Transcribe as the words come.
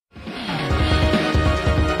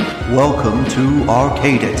Welcome to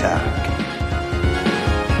Arcade Attack.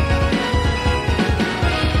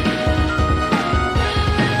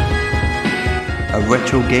 A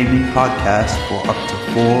retro gaming podcast for up to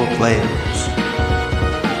 4 players.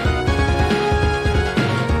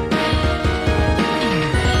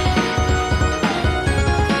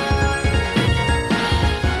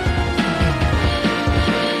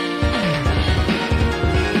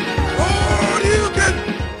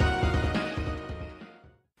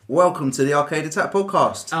 Welcome to the Arcade Attack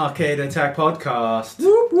podcast. Arcade Attack podcast.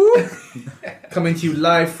 Whoop, whoop. Coming to you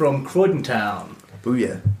live from Croydon Town.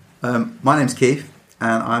 Booyah. My name's Keith,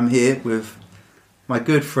 and I'm here with my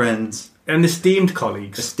good friends, And esteemed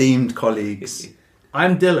colleagues. esteemed colleagues.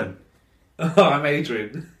 I'm Dylan. Oh, I'm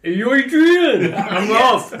Adrian. You're Adrian! I'm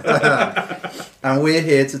Rob. And we're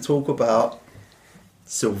here to talk about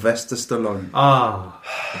Sylvester Stallone,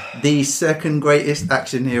 the second greatest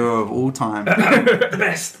action hero of all time. The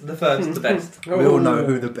best. The first. The best. We all know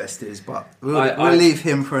who the best is, but we'll leave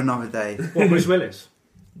him for another day. What, Bruce Willis?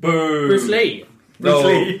 Boo. Bruce Lee. No, Bruce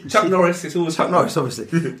Lee. Chuck Norris. It's always Chuck Norris,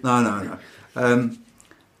 obviously. No.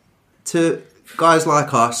 To guys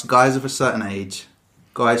like us, guys of a certain age,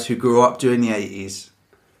 guys who grew up during the 80s.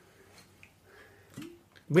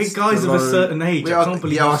 We're guys of a certain age. I can't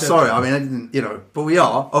believe you said sorry. that. I mean, I didn't, but we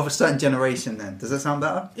are of a certain generation then. Does that sound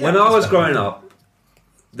better? When I was growing up,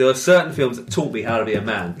 there were certain films that taught me how to be a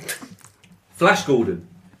man. Flash Gordon.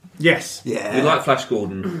 Yes. Yeah. We like Flash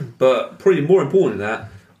Gordon, but probably more important than that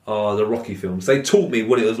are the Rocky films. They taught me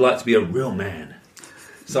what it was like to be a real man.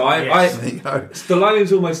 So Yes. There you go.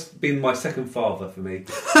 Stallone's almost been my second father for me.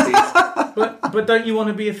 But don't you want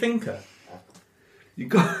to be a thinker? You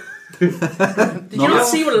got. Did you not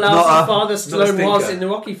see what a not lousy a- father Stallone was stinker. in the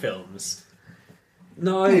Rocky films?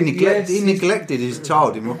 No, He yes, neglected his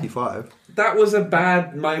child in Rocky 5. that was a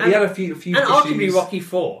bad moment. He had a few And issues. arguably Rocky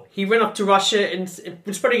 4. He went up to Russia and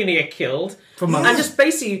was probably going to get killed. And just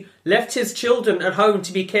basically left his children at home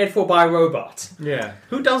to be cared for by a robot. Yeah.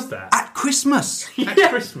 Who does that? At Christmas. At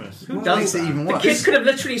Christmas. Who What does makes that? it even The worse? kid could have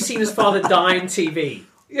literally seen his father die on TV.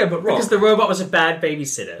 Yeah, but Rob. Because the robot was a bad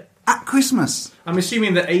babysitter. At Christmas. I'm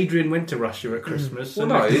assuming that Adrian went to Russia at Christmas. Well,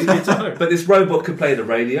 and no, left his kids at home. but this robot can play the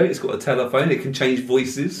radio. It's got a telephone. It can change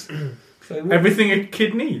voices. So Everything a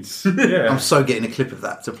kid needs. Yeah. I'm so getting a clip of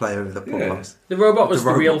that to play over the podcast. The robot was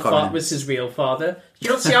The the real robot coming in. was his real father. You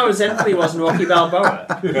don't see how resentful he was in Rocky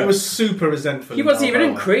Balboa. He was super resentful. He wasn't even in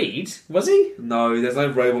Balboa. Creed, was he? no, there's no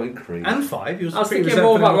robot in Creed. And 5. He was I was pretty thinking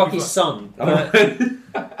more resentful about in Rocky's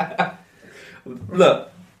Rocky son. Look,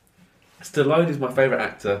 Stallone is my favourite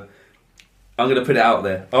actor. I'm going to put it out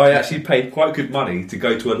there. I actually paid quite good money to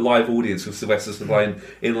go to a live audience with Sylvester Stallone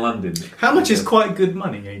in London. How much is quite good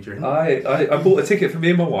money, Adrian? I bought a ticket for me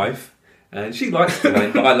and my wife, and she likes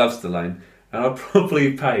Stallone, but I love Stallone. And I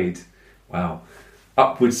probably paid,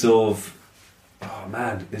 upwards of,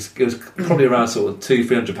 it was probably around sort of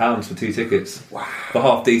 £200-300 for 2 tickets. Wow. For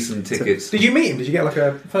half decent tickets. Did you meet him? Did you get like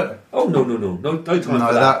a photo? Oh, no time for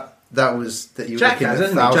No, that. that was that you were Jack looking has, at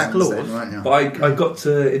hasn't he? Jack thousands Lord. then, weren't you? But I got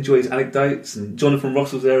to enjoy his anecdotes, and Jonathan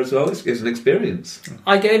Ross was there as well. It's an experience.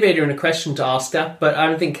 I gave Adrian a question to ask that, but I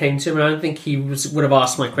don't think it came to him, and I don't think he would have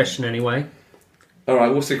asked my question anyway. All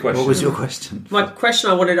right, what's the question? What was your question? My question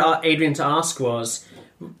I wanted Adrian to ask was,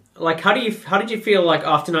 like, how did you feel like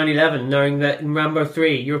after 9/11, knowing that in Rambo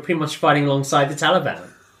 3 you were pretty much fighting alongside the Taliban?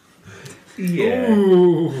 Yeah.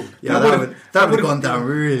 Ooh. Yeah, that would have gone down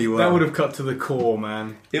really well. That would have cut to the core,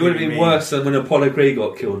 man. It would have been worse than when Apollo Creed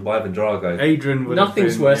got killed by Ivan Drago. Adrian would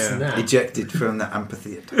Nothing's have been, worse than that. Ejected from the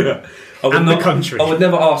amphitheatre. I would And the country. I would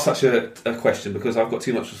never ask such a question because I've got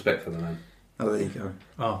too much respect for the man. Oh, there you go.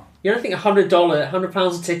 Oh. You don't think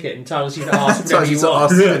 £100 a ticket entitles you to ask So whatever you you to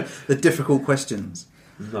want? ask the difficult questions.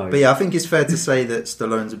 No. But yeah, I think it's fair to say that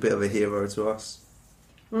Stallone's a bit of a hero to us.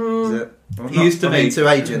 Is it? Well, He used to I mean, be. to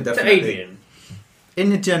Adrian, To definitely. Adrian.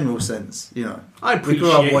 In the general sense, I we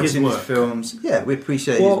grew up appreciate his watching his work. films. Yeah, we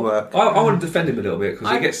appreciate Well, his work. I want to defend him a little bit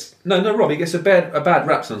because he gets Rob. He gets a bad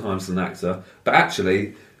rap sometimes as an actor, but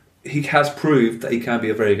actually, he has proved that he can be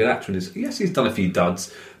a very good actor. Yes, he's done a few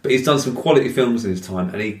duds, but he's done some quality films in his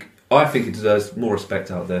time, and I think he deserves more respect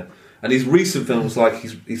out there. And his recent films, like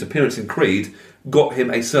his appearance in Creed, got him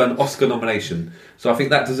a certain Oscar nomination. So I think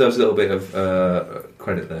that deserves a little bit of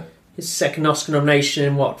credit there. His second Oscar nomination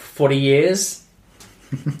in, 40 years?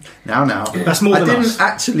 Now. That's more than I didn't us.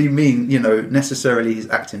 actually mean, necessarily his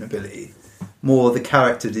acting ability. More the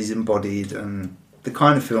characters he's embodied and the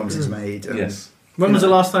kind of films he's made. And, Yes. When was the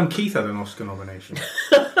last time Keith had an Oscar nomination?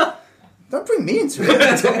 Don't bring me into it.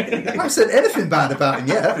 I haven't said anything bad about him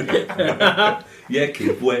yet. Yeah,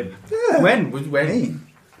 Keith, when? Yeah. When? Me.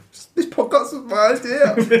 This podcast was my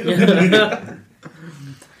idea.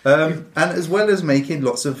 And as well as making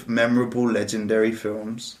lots of memorable, legendary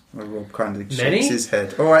films, where Rob kind of shakes his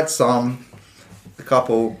head. All right, some, a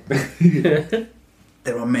couple.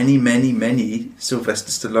 There are many, many, many Sylvester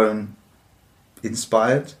Stallone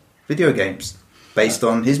inspired video games based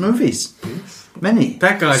on his movies. Yes. Many.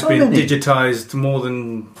 That guy's So been many. digitized more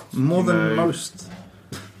than most.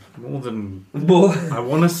 More than More. I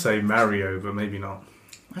want to say Mario, but maybe not.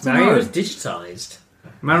 I don't Mario know. is digitized.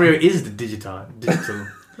 Mario is the digital. I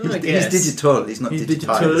He's guess. digital. He's not He's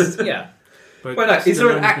digitized. Yeah. But Well, no, is there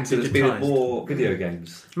an Stallone actor that's been in digitized. more video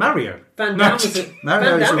games? Mario. Van No.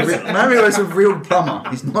 Damme was a... Mario is a real plumber.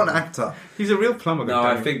 He's not an actor. He's a real plumber. No,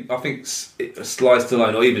 I think Sly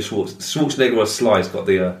Stallone or even Schwarzenegger or Sly's got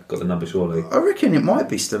the number surely. I reckon it might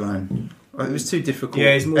be Stallone. It was too difficult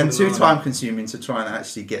Yeah, it's more and than too that. time consuming to try and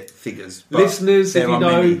actually get figures. But Listeners, there are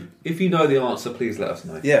many. if you know the answer, please let us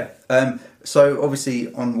know. Yeah. So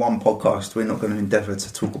obviously on one podcast we're not going to endeavour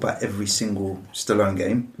to talk about every single Stallone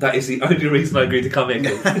game. That is the only reason I agreed to come in.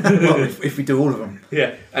 Well, if we do all of them.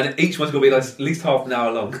 Yeah, and each one's going to be like at least half an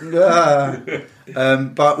hour long.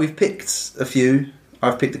 But we've picked a few.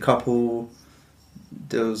 I've picked a couple.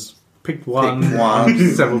 There's Pick one.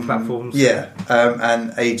 Several platforms. yeah,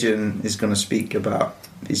 and Adrian is going to speak about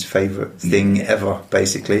his favourite thing ever,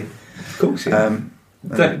 basically. Of course, yeah.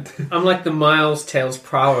 I'm like the Miles Tails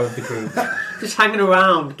Prower of the group. Just hanging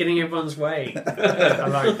around, getting everyone's way. I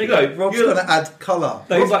like You it. know, Rob's you're, going to add colour.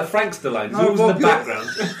 no, he's like Frank Stallone. He's No, always Rob, in the background.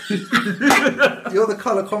 You're the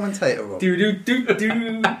colour commentator, Rob. Do do do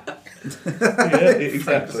do. Yeah,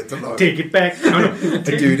 exactly. Take it back. Oh, no.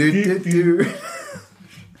 Do.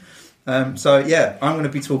 So yeah, I'm going to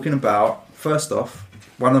be talking about, first off,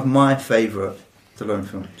 one of my favourite Stallone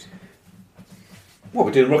films. What,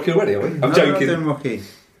 we're doing Rocky already, are we? I'm No, joking. not doing Rocky.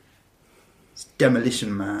 It's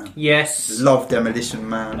Demolition Man. Yes. Love Demolition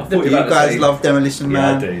Man. I thought Do you you were about to guys say- love Demolition Yeah,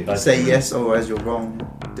 I Man? do. Say yes, otherwise you're wrong.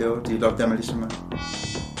 Do you love Demolition Man?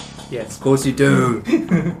 Yes. Of course you do.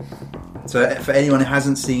 So for anyone who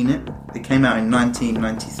hasn't seen it, it came out in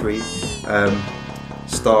 1993.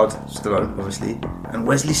 Starred Stallone, obviously, and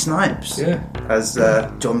Wesley Snipes Yeah. as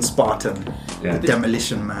John Spartan, Yeah. the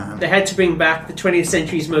Demolition Man. They had to bring back the 20th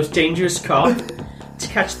century's most dangerous cop to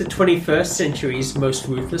catch the 21st century's most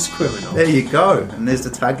ruthless criminal. There you go, and there's the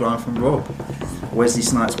tagline from Rob. Wesley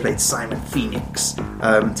Snipes played Simon Phoenix.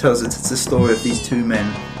 Tells us it's the story of these two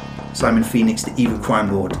men, Simon Phoenix, the evil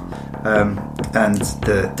crime lord, and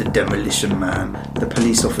the Demolition Man, the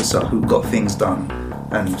police officer who got things done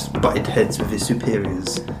and butted heads with his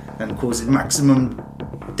superiors and caused maximum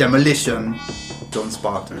demolition. John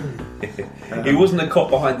Spartan. He wasn't a cop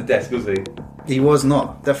behind the desk, was he? He was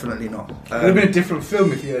not, definitely not. It would have been a different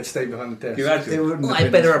film if you had stayed behind the desk. Can you imagine? It wouldn't have I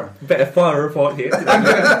been better as better fire a report here.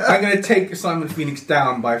 I'm going to take Simon Phoenix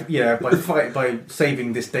down by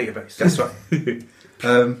saving this database. That's right.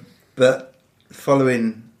 But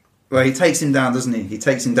following, well, he takes him down, doesn't he? He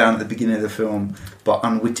takes him down at the beginning of the film, but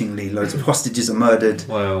unwittingly, loads of hostages are murdered,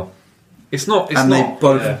 Well, it's not. It's and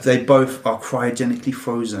not. they both are cryogenically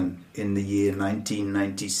frozen in the year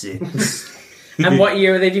 1996, And what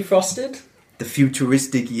year are they defrosted? the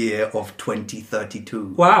futuristic year of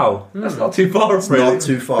 2032. Wow, that's not too far off. It's Really. not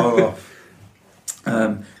too far off.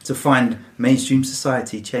 To find mainstream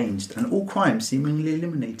society changed and all crime seemingly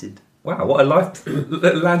eliminated. Wow, what a life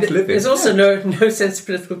land to live in. There's also no sense of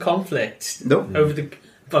political conflict Nope.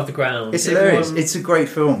 above the ground. It's hilarious. Everyone- It's a great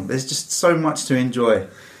film. There's just so much to enjoy.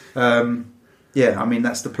 Yeah, I mean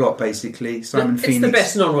that's the plot basically. Simon it's Phoenix. the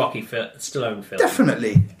best non-Rocky Stallone film.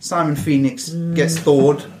 Definitely, Simon Phoenix gets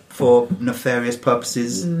thawed for nefarious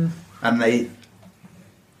purposes, and they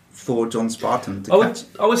thaw John Spartan to catch.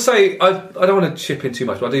 I would say I don't want to chip in too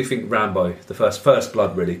much, but I do think Rambo, the first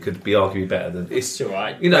Blood, really could be arguably better than it's. It's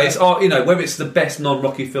alright. Whether it's the best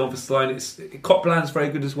non-Rocky film for Stallone, Copland's very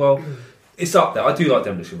good as well. It's up there. I do like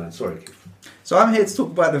Demolition Man. Sorry, Keith. So I'm here to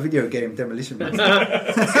talk about the video game Demolition Man. No,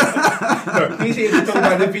 he's here to talk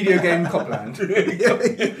about the video game Copland.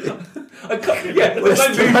 There's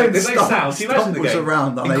no sound. Can you imagine the Stumbles game?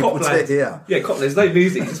 around, In unable to Copland. hear. Yeah, Copland. There's no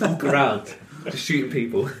music. Just walk around, just shooting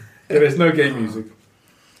people. There's no game music.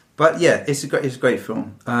 But yeah, it's a great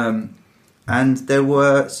film. And there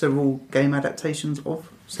were several game adaptations of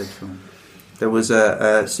said film. There was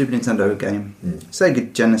a Super Nintendo game,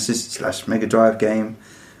 Sega Genesis / Mega Drive game,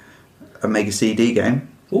 a Mega CD game,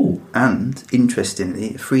 Ooh. and interestingly,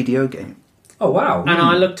 a 3DO game. Oh wow. And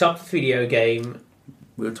I looked up the video game.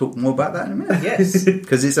 We'll talk more about that in a minute. Yes.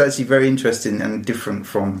 Because it's actually very interesting and different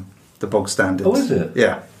from the bog standard. Oh, is it?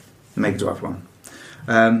 Yeah, the Mega Drive one.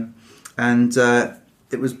 And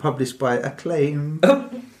it was published by Acclaim.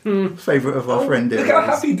 Favourite of our friend here. Look how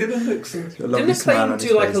happy Dylan looks. Didn't Acclaim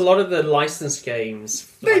do like a lot of the licensed games?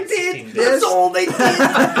 They did. Yes. That's all they did.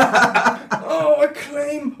 Oh,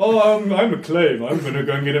 Acclaim. Oh, I'm Acclaim. I'm going to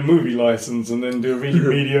go and get a movie license and then do a really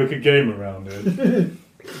mediocre game around it.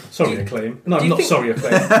 Sorry, Acclaim. No, I'm not sorry,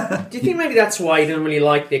 Acclaim. Do you think maybe that's why you don't really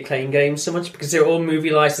like the Acclaim games so much? Because they're all movie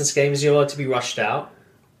licensed games, you're allowed to be rushed out?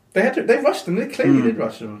 They rushed them. They clearly did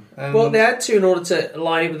rush them. Well, they had to in order to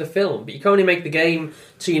align it with the film, but you can only make the game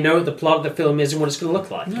so you know what the plot of the film is and what it's going to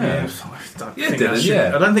look like. I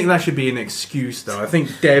Dylan, I don't think that should be an excuse, though. I think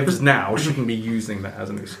devs now shouldn't be using that as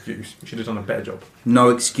an excuse. We should have done a better job. No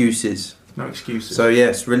excuses. No excuses. So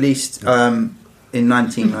yes, released in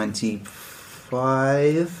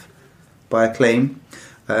 1995 by Acclaim,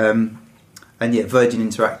 and yeah, Virgin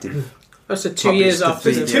Interactive. Oh, so 2 years after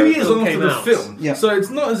the the video. 2 years film after came the out. film. Yeah. So it's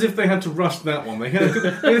not as if they had to rush that one. They had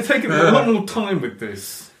taken a lot more time with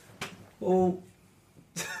this. Well,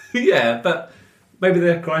 yeah, but maybe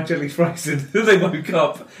they're cryogenically frozen. They woke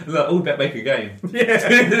up and like, better make a game. Yeah.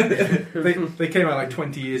 they came out like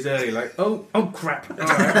 20 years early, like, oh crap. All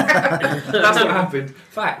right. That's what happened.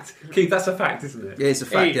 Fact. Keith, that's a fact, isn't it? Yeah, it's a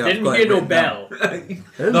fact. Hey, yeah, I've didn't got get it no written down.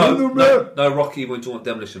 bell. No, Rocky went to want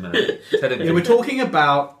Demolition Man. Tell him. Yeah, we're talking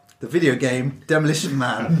about The video game Demolition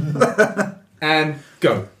Man. and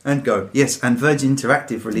go. And go. Yes, and Virgin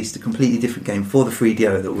Interactive released a completely different game for the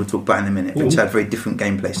 3DO that we'll talk about in a minute, which had very different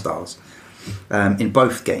gameplay styles. In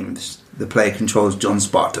both games, the player controls John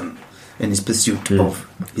Spartan in his pursuit of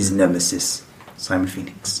his nemesis, Simon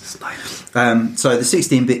Phoenix. So the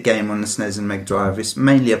 16-bit game on the SNES and Mega Drive is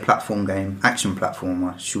mainly a platform game, action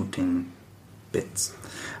platformer, shooting bits.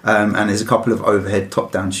 And there's a couple of overhead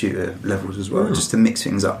top-down shooter levels as well, just to mix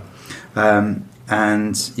things up.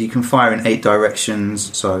 And you can fire in 8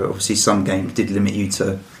 directions, so obviously some games did limit you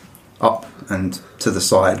to up and to the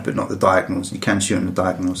side, but not the diagonals. You can shoot in the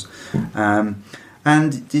diagonals.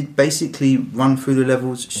 And did basically run through the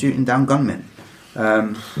levels shooting down gunmen.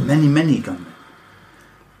 Many gunmen.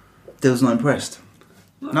 Dill's not impressed.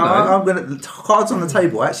 No, I'm gonna cards on the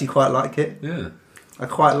table. I actually quite like it. Yeah. I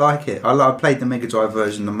quite like it. I played the Mega Drive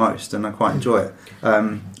version the most, and I quite enjoy it.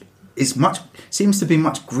 Seems to be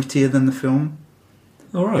much grittier than the film.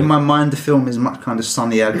 All right. In my mind, the film is much kind of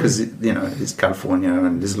sunnier because it's California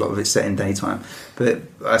and there's a lot of it set in daytime. But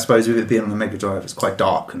I suppose with it being on the Mega Drive, it's quite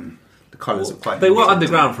dark and the colours are quite. They were muted.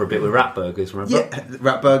 underground for a bit with Rat Burgers, remember? Yeah,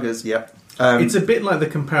 Rat Burgers. Yeah. It's a bit like the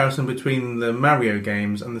comparison between the Mario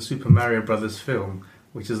games and the Super Mario Brothers film,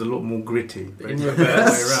 which is a lot more gritty. But In it's the other way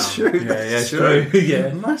That's around. true. Yeah, True.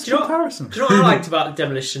 yeah. Nice Do you know- comparison. Do you know what I liked about the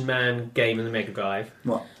Demolition Man game in the Mega Drive?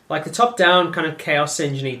 What? Like the top-down kind of chaos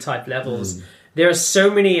engine-y type levels. There are so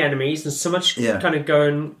many enemies and so much kind of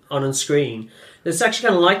going on screen. It's actually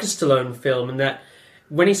kind of like a Stallone film in that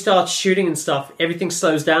when he starts shooting and stuff, everything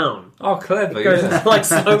slows down. Oh, clever. It goes Yeah. like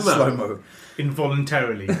slow-mo. Slow-mo.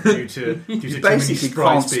 Involuntarily due to You too many basically sprites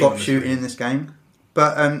can't being stop on the shooting screen. in this game.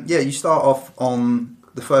 But you start off on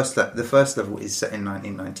the first level is set in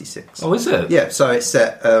 1996. Oh, is it? Yeah, so it's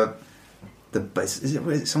set the base. Is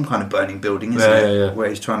it some kind of burning building? Isn't it? Yeah. Where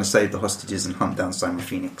he's trying to save the hostages and hunt down Simon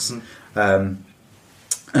Phoenix. And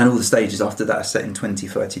all the stages after that are set in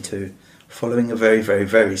 2032, following a very, very,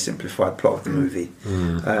 very simplified plot of the movie.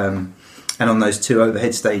 And on those 2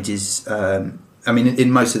 overhead stages,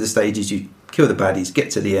 in most of the stages you kill the baddies,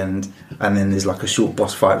 get to the end, and then there's like a short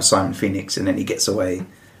boss fight with Simon Phoenix, and then he gets away,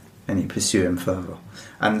 and you pursue him further.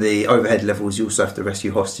 And the overhead levels, you also have to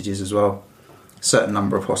rescue hostages as well. Certain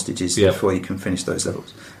number of hostages before you can finish those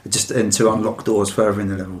levels, and to unlock doors further in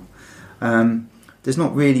the level. There's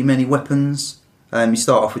not really many weapons. You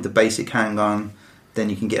start off with the basic handgun, then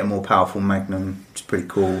you can get a more powerful Magnum, which is pretty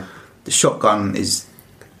cool. The shotgun is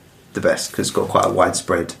the best because it's got quite a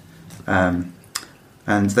widespread, and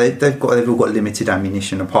they've all got limited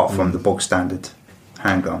ammunition apart from the bog standard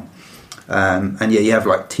handgun. You have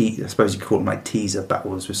like I suppose you call them like teaser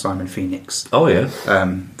battles with Simon Phoenix. Oh, yeah.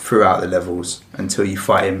 Throughout the levels until you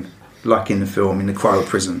fight him, like in the film, in the cryo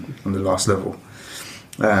prison on the last level.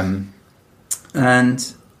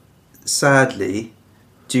 And sadly,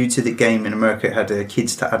 due to the game in America, it had a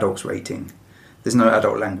kids to adults rating. There's no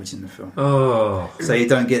adult language in the film. Oh. So you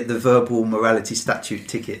don't get the verbal morality statute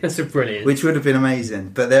ticket. That's brilliant. Which would have been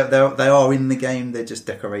amazing. But they are in the game, they're just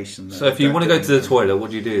decorations. So if you want to go to the toilet, what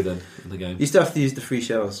do you do then in the game? You still have to use the 3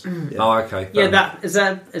 shells. Yeah. Oh, okay. Is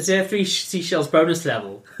there a 3 seashells bonus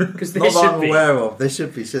level? Because there Not that should I'm be. aware of. There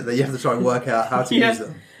should be, shouldn't there? You have to try and work out how to use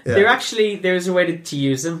them. Yeah. There is a way to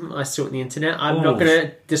use them. I saw it on the internet. I'm not going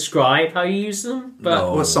to describe how you use them, but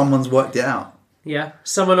No. Well, someone's worked it out. Yeah,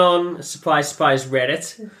 someone on Surprise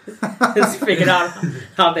Reddit has figured out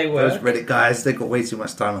how they work. Those Reddit guys, they've got way too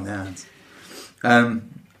much time on their hands. But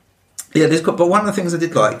one of the things I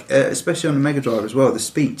did like, especially on the Mega Drive as well, the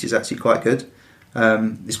speech is actually quite good.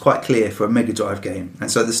 It's quite clear for a Mega Drive game, and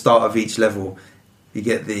so at the start of each level, you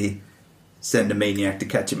get the send a maniac to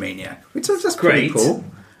catch a maniac, which is just pretty cool.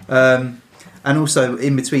 And also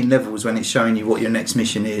in between levels, when it's showing you what your next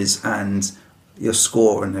mission is and your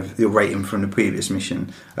score and your rating from the previous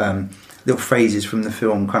mission, little phrases from the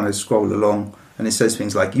film kind of scroll along, and it says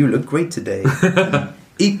things like, "You look great today.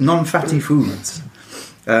 Eat non-fatty foods."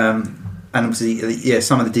 And obviously,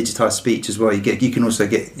 some of the digitized speech as well.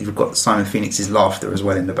 You've got Simon Phoenix's laughter as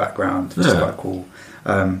well in the background, which is quite cool.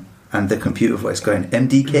 And the computer voice going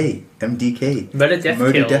MDK, Murder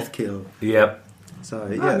Death Kill. Yep. So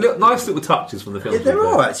nice little touches from the film. Yeah, there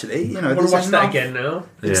are actually. I want to watch that again now.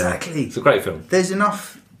 Exactly, it's a great film. There's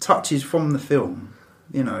enough touches from the film,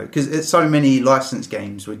 because so many licensed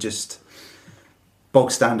games were just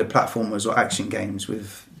bog standard platformers or action games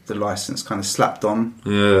with the license kind of slapped on.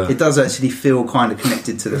 Yeah. It does actually feel kind of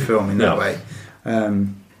connected to the film in that way.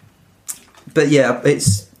 But yeah,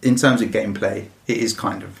 it's in terms of gameplay, it is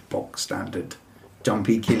kind of bog standard,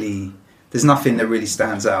 jumpy, killy. There's nothing that really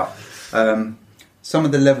stands out. Some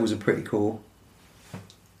of the levels are pretty cool.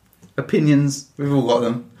 Opinions, we've all got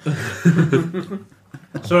them.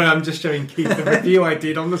 Sorry, I'm just showing Keith the review I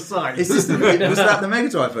did on the site. Was that the Mega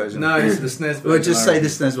Drive version? No, it's the SNES version. We'll just say the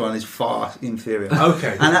SNES one is far inferior.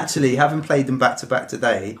 Okay. And actually, having played them back to back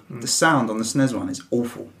today, the sound on the SNES one is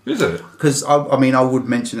awful. Is it? Because, I would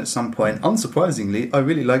mention at some point, unsurprisingly, I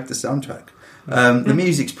really like the soundtrack. The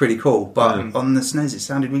music's pretty cool, but on the SNES it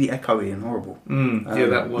sounded really echoey and horrible.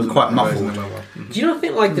 That was quite muffled. Do you not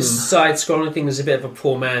think like the side-scrolling thing is a bit of a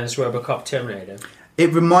poor man's RoboCop Terminator?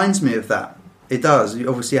 It reminds me of that. It does. It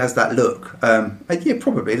obviously has that look.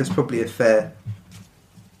 Probably. That's probably a fair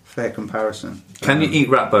comparison. Can you eat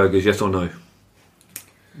rat burgers? Yes or no?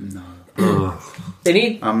 No.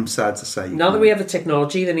 I'm sad to say. Now that we have the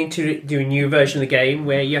technology, they need to do a new version of the game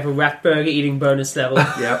where you have a rat burger eating bonus level,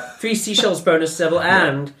 3 seashells bonus level,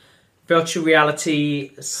 and virtual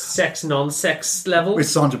reality sex non-sex level with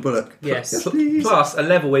Sandra Bullock. Yes. Plus a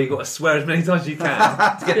level where you've got to swear as many times as you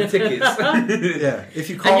can to get the tickets. If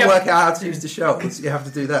you can't work out how to use the shells, you have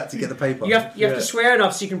to do that to get the paper. You have to swear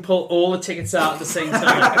enough so you can pull all the tickets out at the same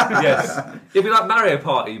time. Yes. It'd be like Mario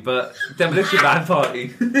Party, but Demolition Man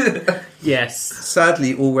Party. Yes.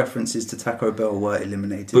 Sadly, all references to Taco Bell were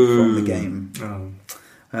eliminated from the game.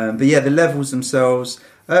 But the levels themselves...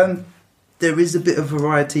 there is a bit of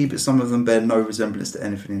variety, but some of them bear no resemblance to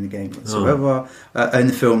anything in the game whatsoever. In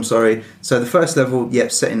the film, sorry. So the first level,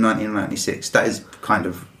 set in 1996. That is kind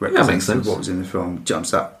of representative of what was in the film.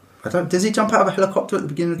 Jumps up. Does he jump out of a helicopter at the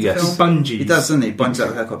beginning of the film? Bungees. He does, doesn't he? Bungees out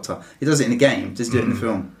of a helicopter. He does it in the game. Does he do it in the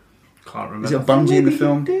film? Can't remember. Is it a bungee in the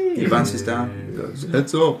film? He bounces down. He goes,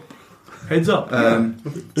 heads up. Heads up.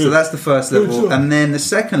 So that's the first level, and then the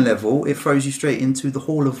second level it throws you straight into the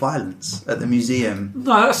Hall of Violence at the museum.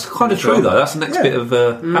 No, that's kind of true though. That's the next bit of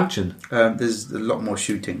action. There's a lot more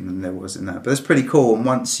shooting than there was in that, but it's pretty cool. And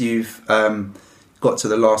once you've got to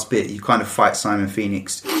the last bit, you kind of fight Simon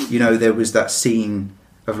Phoenix. There was that scene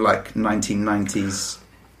of like 1990s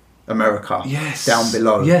America down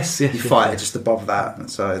below. You fight just above that,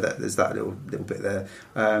 and so there's that little bit there.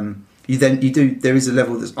 There is a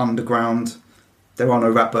level that's underground. There are no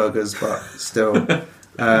rat burgers, but still,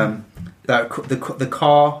 the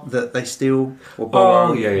car that they steal or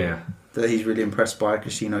borrow, that he's really impressed by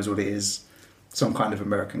because she knows what it is. Some kind of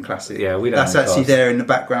American classic. Yeah, we don't. That's actually there in the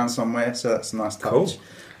background somewhere, so that's a nice touch. Cool.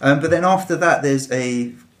 But then after that,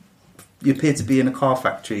 you appear to be in a car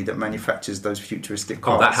factory that manufactures those futuristic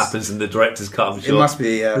cars. Oh, that happens in the director's cut, I'm sure. It must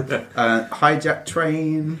be hijack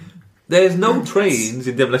train. There's no trains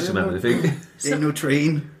in Demolition Man, I think. There's no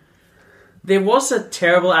train. There was a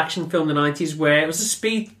terrible action film in the 90s where it was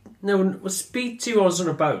Speed 2 or was on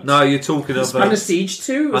a boat? No, you're talking of... Under Siege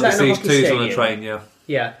 2? Under Siege 2 is on a train,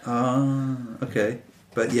 Yeah. Okay.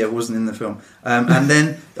 But it wasn't in the film. And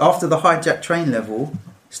then after the hijack train level,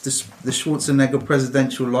 it's the Schwarzenegger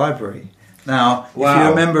Presidential Library. Now, if you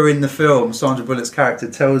remember in the film, Sandra Bullock's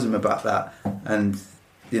character tells him about that, and...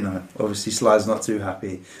 obviously Sly's not too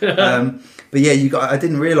happy. But I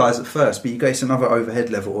didn't realise at first, but you go to another overhead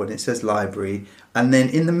level and it says library, and then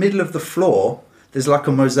in the middle of the floor there's like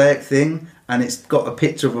a mosaic thing, and it's got a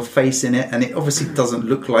picture of a face in it, and it obviously doesn't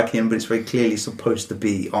look like him, but it's very clearly supposed to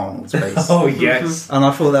be Arnold's face. Oh yes. And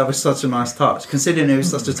I thought that was such a nice touch, considering it was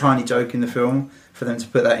such a tiny joke in the film, for them to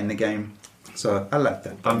put that in the game. So I like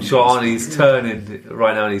that. I'm sure Arnie's turning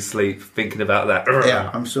right now in his sleep thinking about that. Yeah,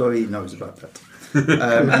 I'm sure he knows about that.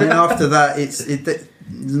 And then after that,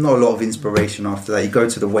 there's not a lot of inspiration after that. You go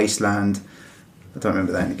to the wasteland. I don't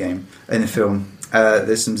remember that in the game. In the film,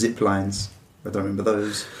 there's some zip lines. I don't remember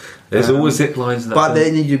those. There's always zip lines in that But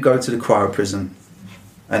film. then you go to the cryo prison.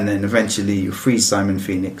 And then eventually you freeze Simon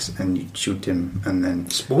Phoenix and you shoot him. And then...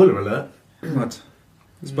 Spoiler alert. What?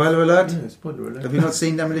 Spoiler alert? Yeah, spoiler alert. Have you not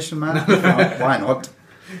seen Demolition Man? No, why not?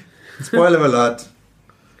 Spoiler alert.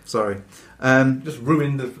 Sorry. Just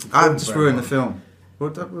ruined the film. I've just ruined the film. Well,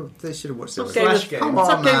 they should have watched It's it. not Game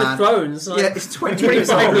of Thrones. Like, Yeah, it's 20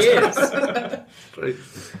 25 years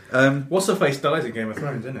years. What's her face dies in Game of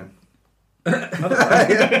Thrones, isn't it?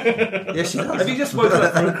 Yeah, she does. Have you just woken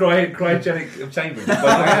up from a cryogenic chamber?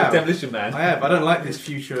 have. Demolition Man. I have. I don't like this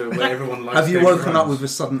future where everyone likes Have you Game of woken up Thrones. with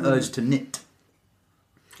a sudden urge to knit?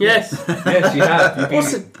 Yes. Yes, you have.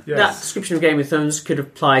 Also, Yes. that description of Game of Thrones could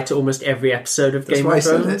apply to almost every episode of That's Game why I of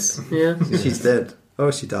said Thrones. it. Yeah. She's dead. Oh,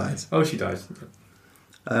 she dies. Oh, she dies.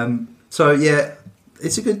 So, yeah,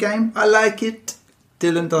 it's a good game. I like it.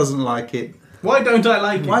 Dylan doesn't like it. Why don't I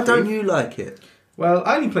like it? Why don't Steve? you like it? Well,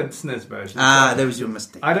 I only played the SNES version. Ah, so there was your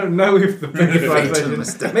mistake. I don't know if the Mega Drive Fatal version...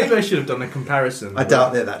 mistake. Maybe I should have done a comparison. I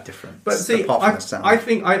doubt they're that different. But see, apart from the sound. I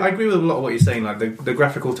think I agree with a lot of what you're saying. Like the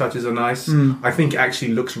graphical touches are nice. I think it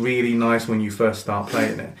actually looks really nice when you first start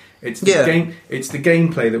playing it. It's the game. It's the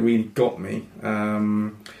gameplay that really got me.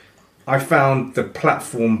 I found the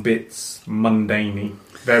platform bits mundane,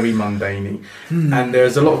 very mundane, and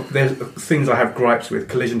there's things I have gripes with.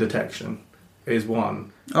 Collision detection is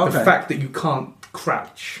one. Okay. The fact that you can't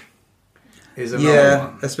crouch is another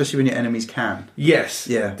one. Especially when your enemies can. Yes.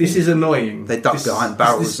 Yeah. This is annoying. They duck behind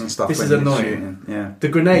barrels and stuff. This when is you're annoying. shooting. Yeah. The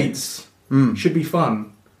grenades should be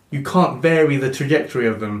fun. You can't vary the trajectory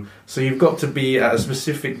of them, so you've got to be at a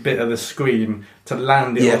specific bit of the screen to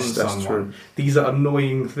land it on that's someone. true. These are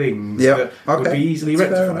annoying things Yep. that would be easily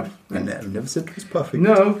That's fair rectified. enough. I never said it was perfect.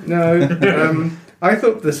 No. I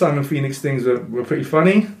thought the Simon Phoenix things were pretty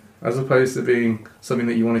funny, as opposed to being something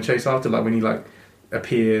that you want to chase after, like when he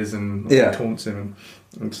appears and taunts him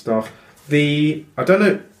and stuff. I don't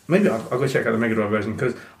know. Maybe I'll go check out the Mega Drive version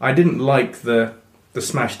because I didn't like the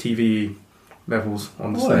Smash TV levels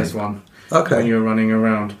on the SNES one. Okay. When you were running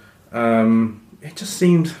around, it just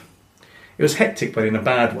seemed it was hectic, but in a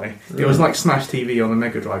bad way. It was like Smash TV on the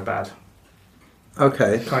Mega Drive bad.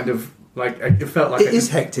 Okay. Kind of like it felt like It is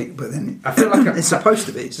hectic, but then I feel like it's supposed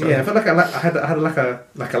to be. So. yeah, I felt like I had like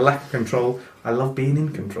a lack of control. I love being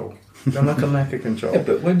in control. I don't like a lack of control. Yeah,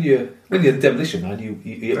 but when you're Demolition Man,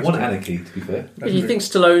 you That's want true. anarchy. To be fair, That's You true. think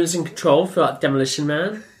Stallone's in control for that Demolition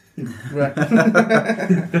Man? Right.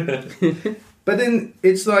 But then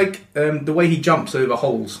it's like the way he jumps over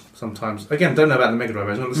holes sometimes. Again, don't know about the Mega Drive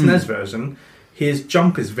version. On the SNES version, his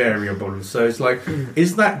jump is variable. So it's like,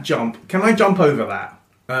 is that jump? Can I jump over that?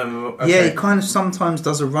 Okay. Yeah, he kind of sometimes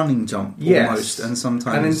does a running jump almost, and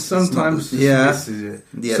sometimes and then it's not- sometimes misses it.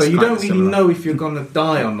 Yeah, so it's you kind don't of really similar. know if you're going to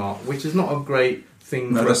die or not, which is not a great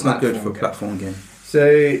thing. No, for that's a not good for a game. platform game. So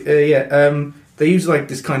they use like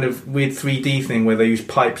this kind of weird 3D thing where they use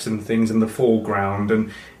pipes and things in the foreground, and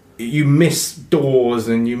you miss doors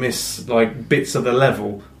and you miss like bits of the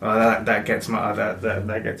level. That gets my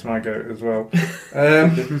that gets my goat as well.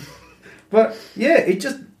 But yeah, it's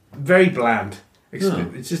just very bland.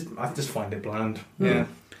 It's just I just find it bland. Yeah.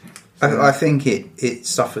 I think it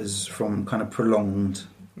suffers from kind of prolonged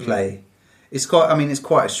play. It's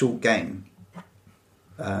quite a short game.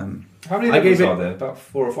 how many I gave levels it- are there? About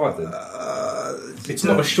 4 or 5 then. It's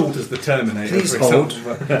not as short as the Terminator. Please for hold.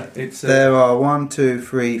 example, but it's There are 1, 2,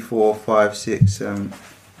 3, 4, 5, 6, 7,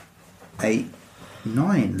 8,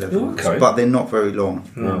 9 levels, Okay. but they're not very long.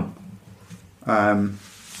 No.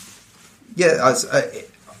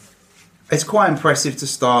 It's quite impressive to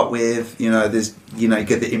start with. You get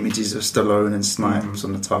the images of Stallone and Snipes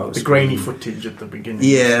on the title the screen. grainy footage at the beginning.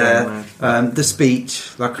 Yeah, the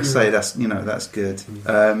speech, like I say, that's good.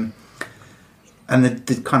 And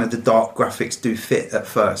the kind of the dark graphics do fit at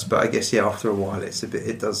first, but I guess after a while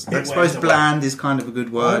it does. I suppose bland is kind of a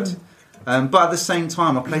good word, but at the same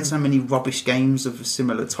time, I played so many rubbish games of a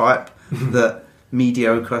similar type that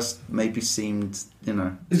mediocre maybe seemed,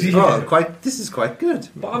 this is quite good.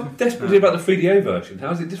 But I'm desperately about the 3DO version.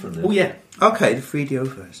 How is it different then? Oh yeah. Okay, the 3DO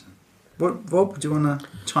version. What, Rob, do you want to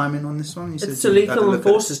chime in on this one? It's a you had Lethal look at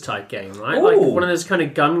Enforcers type game, right? Ooh. Like one of those kind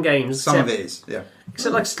of gun games. Some of it is, yeah.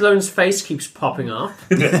 Except like Stallone's face keeps popping up.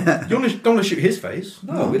 You don't want to shoot his face.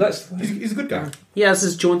 No, that's He's a good guy. He has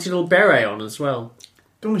his jaunty little beret on as well.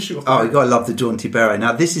 Don't want to shoot off. Oh, you got to love the jaunty beret.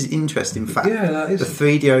 Now, this is interesting fact. Yeah, that is. The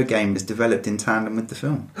 3DO game is developed in tandem with the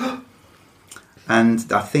film.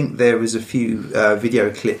 and I think there was a few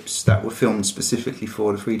video clips that were filmed specifically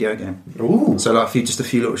for the 3DO game. Ooh. So like just a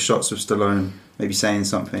few little shots of Stallone maybe saying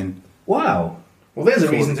something. Wow. Well, there's a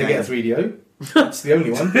For reason the to get a game. 3DO. That's the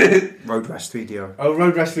only one. Road Rash 3DO. Oh,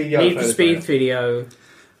 Road Rash 3DO. Need for Speed video.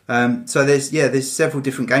 So there's several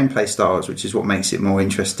different gameplay styles, which is what makes it more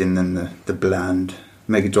interesting than the bland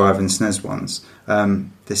Mega Drive and SNES ones.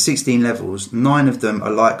 There's 16 levels. 9 of them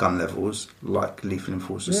are light gun levels, like Lethal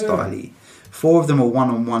Enforcer style. 4 of them are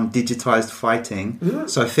one-on-one digitized fighting. Yeah.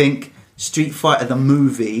 So I think Street Fighter the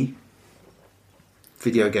movie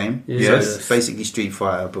video game. Yes. So it's basically Street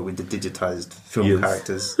Fighter, but with the digitized film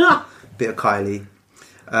characters. Bit of Kylie.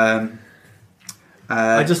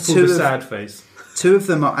 I just pulled a sad face. 2 of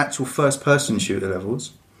them are actual first-person shooter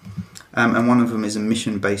levels. And one of them is a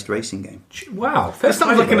mission-based racing game. Wow, that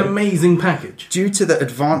sounds like an amazing package. Due to the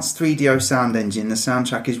advanced 3DO sound engine, the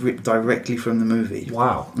soundtrack is ripped directly from the movie.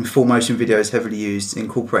 Wow. And full motion video is heavily used,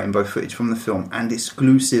 incorporating both footage from the film and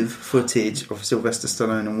exclusive footage of Sylvester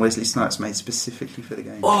Stallone and Wesley Snipes made specifically for the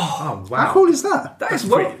game. Oh, wow. How cool is that? That is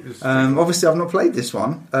well. Obviously, I've not played this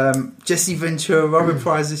one. Jesse Ventura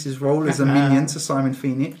reprises his role as a minion to Simon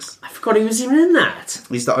Phoenix. I forgot he was even in that.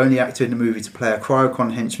 He's the only actor in the movie to play a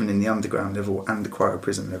Cryocon henchman in the underground level and the cryo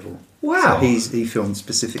prison level. Wow. So he filmed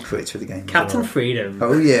specific footage for the game. Captain as well. Freedom.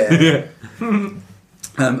 Oh yeah.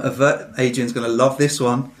 Adrian's going to love this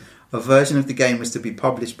one. A version of the game was to be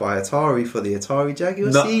published by Atari for the Atari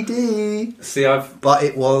Jaguar CD. See, But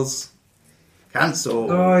it was cancelled.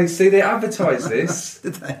 Oh, you see, they advertised this.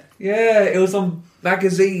 Did they? Yeah, it was on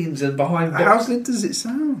magazines and behind. How good does it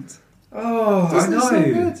sound? Oh, Doesn't I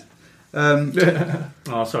it know. sound good?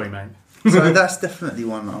 Oh, sorry, mate. So that's definitely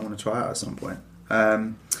one that I want to try out at some point.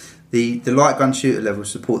 The light gun shooter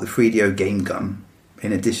levels support the 3DO game gun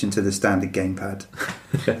in addition to the standard gamepad.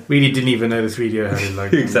 Really didn't even know the 3DO had it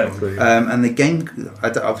like Exactly. And the game,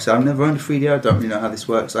 obviously I've never owned a 3DO, I don't really know how this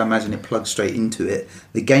works. I imagine it plugs straight into it.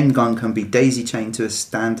 The game gun can be daisy chained to a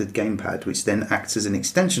standard gamepad, which then acts as an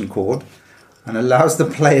extension cord and allows the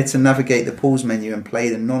player to navigate the pause menu and play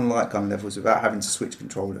the non-light gun levels without having to switch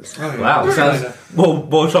controllers. Oh, yeah. Wow, sounds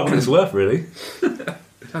more trouble than it's worth, really.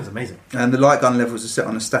 Sounds amazing. And the light gun levels are set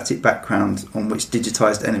on a static background on which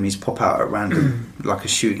digitised enemies pop out at random, like a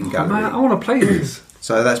shooting Oh, gallery. man, I want to play this.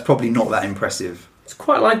 So that's probably not that impressive. It's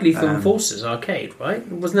quite like Lethal Enforcers arcade, right?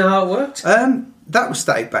 Wasn't that how it worked? That was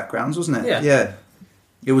static backgrounds, wasn't it? Yeah.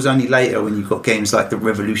 It was only later when you got games like the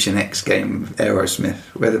Revolution X game, Aerosmith,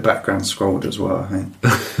 where the background scrolled as well, I think.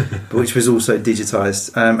 But which was also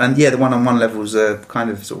digitised. And yeah, the one-on-one levels are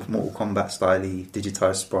kind of sort of Mortal Kombat style-y,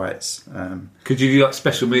 digitised sprites. Could you do like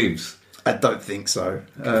special moves? I don't think so.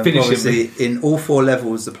 Finish Obviously, in all 4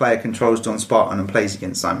 levels, the player controls John Spartan and plays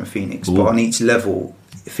against Simon Phoenix. Ooh. But on each level,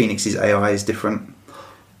 Phoenix's AI is different.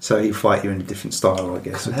 So he'll fight you in a different style, I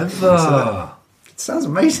guess. Clever. It sounds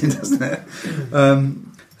amazing, doesn't it?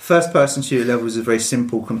 First-person shooter levels are very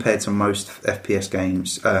simple compared to most FPS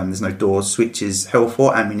games. There's no doors, switches, health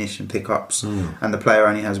or ammunition pickups, and the player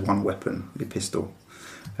only has one weapon, the pistol.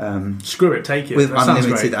 Screw it, take it. With That sounds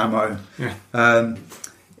unlimited great. ammo. Yeah.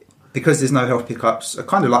 Because there's no health pickups,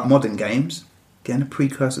 kind of like modern games, again a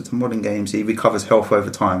precursor to modern games, he recovers health over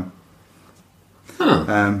time.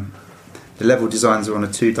 The level designs are on a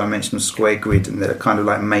 2-dimensional square grid and they're kind of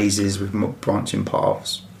like mazes with branching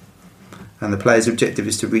paths. And the player's objective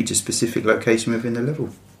is to reach a specific location within the level.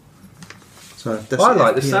 So that's I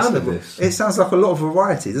like the FPS sound of level. this. It sounds like a lot of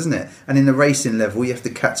variety, doesn't it? And in the racing level, you have to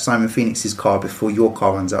catch Simon Phoenix's car before your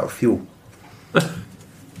car runs out of fuel.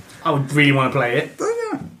 I would really want to play it.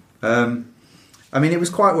 Oh, yeah. I mean, it was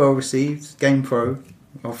quite well received. GamePro,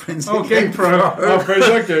 our friends at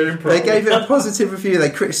GamePro. They gave it a positive review. They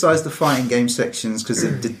criticised the fighting game sections because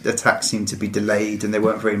the attacks seemed to be delayed and there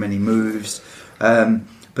weren't very many moves.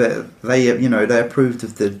 But they approved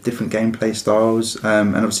of the different gameplay styles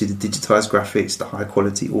and obviously the digitised graphics, the high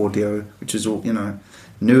quality audio, which was all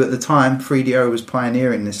new at the time. 3DO was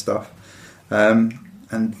pioneering this stuff,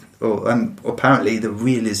 and apparently the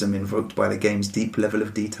realism invoked by the game's deep level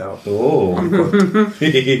of detail. Oh,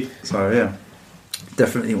 So yeah,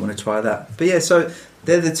 definitely want to try that. But yeah, so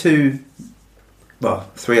they're the 2, well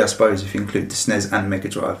 3 I suppose if you include the SNES and Mega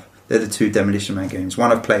Drive. They're the 2 Demolition Man games.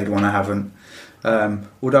 One I've played, one I haven't.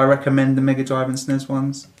 Would I recommend the Mega Drive and SNES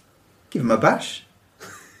ones? Give them a bash.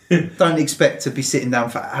 Don't expect to be sitting down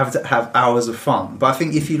to have hours of fun. But I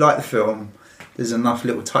think if you like the film, there's enough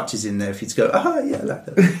little touches in there for you to go, oh yeah, I like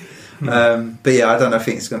that. But yeah, I don't know. I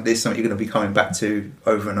think it's something you're going to be coming back to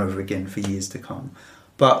over and over again for years to come.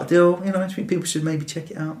 But still, do you think people should maybe check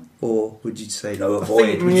it out, or would you say no?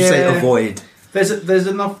 Avoid? Would you say avoid? There's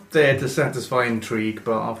enough there to satisfy intrigue,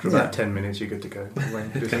 but after about 10 minutes, you're good to go.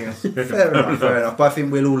 Fair enough. But I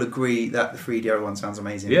think we'll all agree that the 3DO one sounds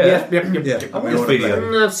amazing. Yeah.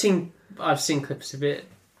 I've seen clips of it.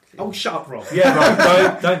 Oh, shut up, Rob. Yeah,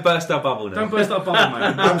 Rob, don't burst our bubble now. Don't burst our bubble,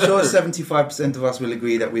 man. I'm sure 75% of us will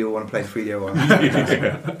agree that we all want to play the 3DO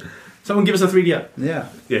one. Someone give us a 3DO. Yeah.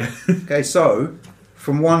 Yeah. Okay, so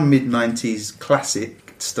from one mid-90s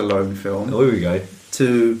classic Stallone film Oh, here we go.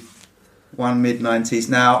 to one mid-90s.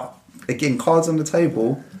 Now, again, cards on the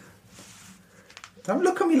table. Don't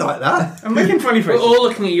look at me like that. I'm making funny We're faces. all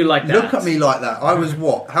looking at you like that. Look at me like that. I was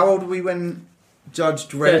what? How old were we when Judge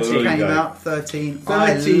Dredd 13. came out? 13.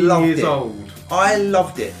 13 loved years it. old. I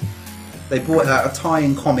loved it. They brought out a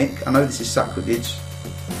tie-in comic. I know this is sacrilege.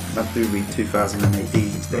 I do read 2000 AD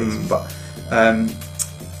these days, but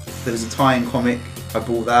there was a tie-in comic. I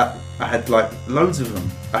bought that. I had like loads of them.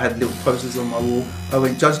 I had little posters on my wall. I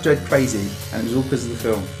went Judge Dredd crazy, and it was all because of the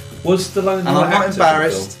film. Was Stallone And I'm not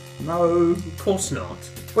embarrassed. No. Of course not.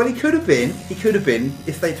 Well, he could have been. He could have been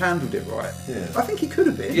if they'd handled it right. Yeah. I think he could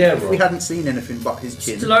have been. Yeah, if we right. hadn't seen anything but his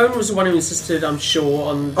chin. Stallone was the one who insisted, I'm sure,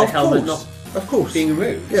 on the Of helmet course. not Of course. being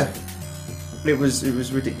removed. Yeah. It was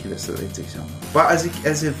ridiculous that they did something. But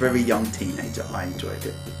as a very young teenager, I enjoyed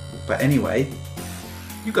it. But anyway,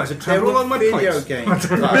 You guys are there trampling were on my video points. games.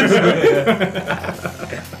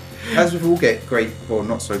 As with all great or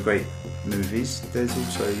not so great movies, there's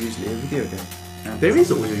also usually a video game. There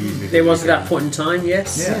is always a usually. There was at that point in time,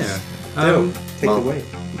 yes. Yeah. Yeah. Take it away.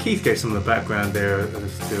 Keith gave some of the background there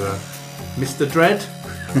as to Mr. Dredd.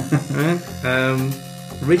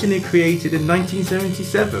 Originally created in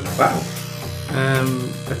 1977. Wow.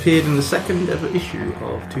 Appeared in the second ever issue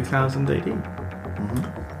of 2000 AD.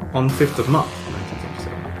 On 5th of March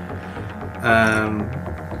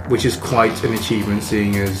 1977. Which is quite an achievement,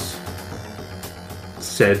 seeing as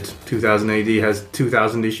said 2000 AD has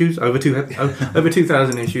 2,000 issues, over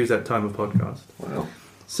 2,000 issues at time of podcast. Wow.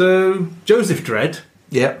 So Joseph Dredd,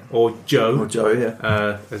 Yeah. or Joe, Or Joe,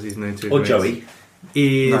 yeah. as he's known to, Or Joey.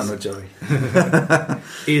 is No, not Joey.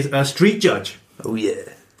 is a street judge. Oh, yeah.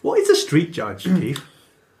 What is a street judge, Keith?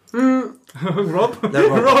 Rob? Let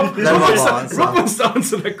Rob answer. Rob wants to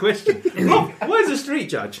answer that question. Rob, what is a street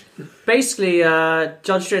judge? Basically,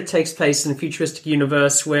 Judge Dredd takes place in a futuristic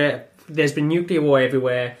universe where there's been nuclear war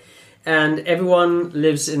everywhere, and everyone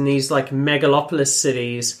lives in these like megalopolis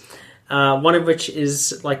cities. One of which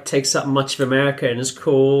is like takes up much of America and is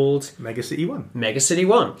called Mega City 1. Mega City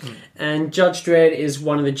 1. And Judge Dredd is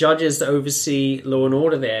one of the judges that oversee law and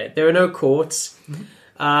order there. There are no courts.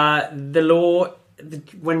 The law,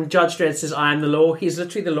 when Judge Dredd says, I am the law, he's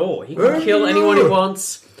literally the law. He can kill anyone he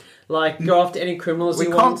wants, like go after any criminals We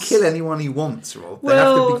he can't wants. kill anyone he wants, Rob. They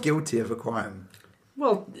have to Well- be guilty of a crime.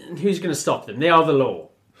 Well, who's going to stop them? They are the law.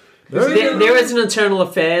 There is an internal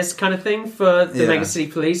affairs kind of thing for the Yeah. Mega City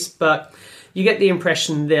Police, but you get the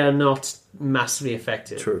impression they're not massively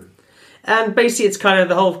effective. True. And basically, it's kind of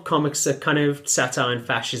the whole comics are kind of satire and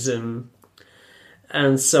fascism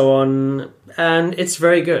and so on, and it's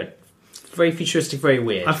very good, very futuristic, very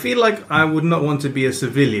weird. I feel like I would not want to be a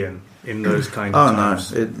civilian in those kind Oh, of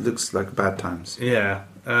times. no. It looks like bad times. Yeah.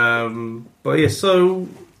 But yeah, so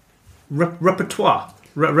repertoire,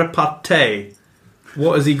 repartee.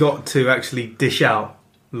 What has he got to actually dish out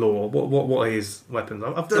law? What are his weapons?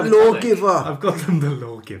 The lawgiver. I've got them. The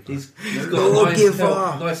lawgiver. He's got Lawgiver.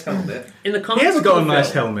 a nice helmet. In the He comic has book got a of the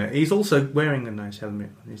nice film, helmet. He's also wearing a nice helmet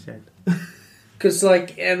on his head. because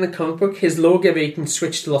like in the comic book, his lawgiver he can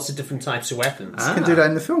switch to lots of different types of weapons. You can do that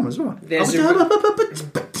in the film as well. There's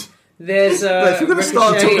But there's if you're going to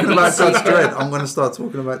start ricochet, talking about secret, Judge Dredd, I'm going to start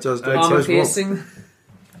talking about Judge Dredd. So armor is Rob. piercing.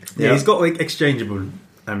 Yeah, he's got like exchangeable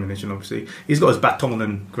ammunition. Obviously, he's got his baton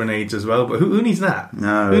and grenades as well. But who needs that?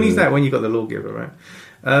 No. Who needs that when you got the lawgiver, right?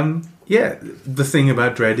 Yeah, the thing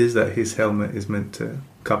about Dredd is that his helmet is meant to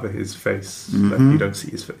cover his face, but you don't see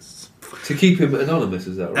his face. To keep him anonymous,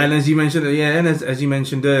 is that right? And as you mentioned, as you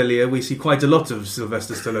mentioned earlier, we see quite a lot of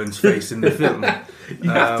Sylvester Stallone's face in the film. You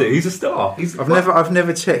have to. He's a star. I've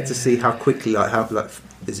never checked to see how quickly,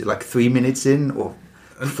 is it like 3 minutes in or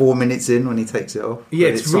 4 minutes in when he takes it off? Yeah,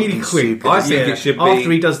 Or it's is it really something quick. stupid? I think it should be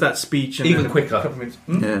after he does that speech, and even then quicker. a couple of minutes.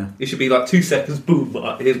 Yeah. It should be like 2 seconds. Boom!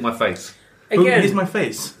 Here's my face. Boom, Again, here's my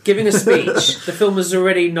face. giving a speech. The film is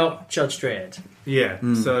already not Judge Dredd. Yeah,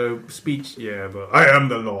 so speech, but I am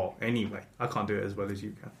the law. Anyway, I can't do it as well as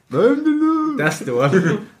you can. That's the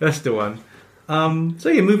one. That's the one. So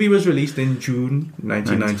yeah, movie was released in June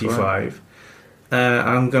 1995.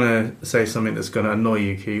 I'm going to say something that's going to annoy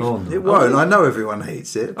you, Keith. Oh, no. It won't. I know everyone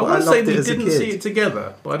hates it, I but I, want to say loved it we as a didn't kid. see it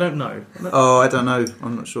together, but I don't know. Oh, I don't know.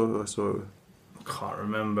 I'm not sure I saw it. can't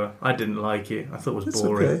remember. I didn't like it. I thought it was That's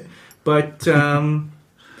boring. okay. But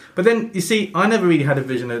then, you see, I never really had a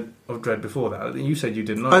vision of Dredd before that. You said you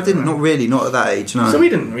didn't. I didn't, not really, not at that age, no. So we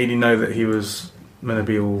didn't really know that he was meant to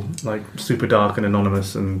be all like super dark and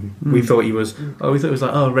anonymous, and we thought he was. Oh, we thought it was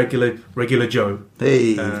like regular Joe.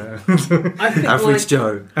 Hey, I think average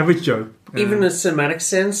Joe. Average Joe. Even in a cinematic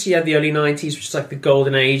sense, you had the early 90s, which is like the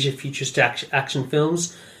golden age of futuristic action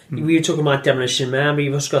films. We were talking about Demolition Man, but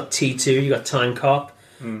you've also got T2, you got Time Cop.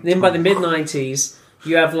 Then by the mid 90s,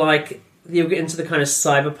 you have like you get into the kind of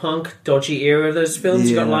cyberpunk, dodgy era of those films.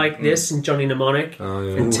 You got like this and Johnny Mnemonic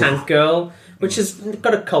and Tank Girl, which has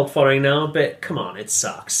got a cult following now, but come on, it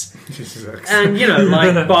sucks. And you know,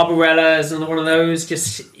 like Barbarella is another one of those.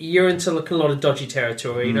 Just you're into like a lot of dodgy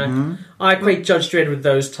territory. You know, I equate Judge Dredd with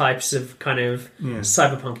those types of kind of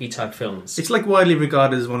cyberpunky type films. It's like widely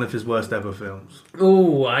regarded as one of his worst ever films.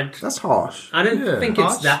 Oh, That's harsh. I don't think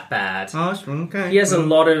harsh. it's that bad. Harsh, okay. He has a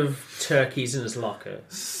lot of turkeys in his locker.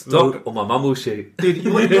 Stop, or my mum will shoot. Dude,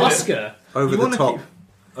 Oscar. Over the top.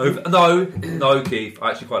 No, Keith.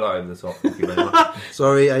 I actually quite like Over the Top. Thank you very much.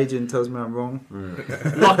 Sorry, Adrian tells me I'm wrong.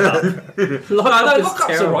 Lock Up. Lock Up is Lock Up's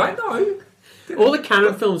terrible. alright, no. All the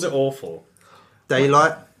Cannon films are awful.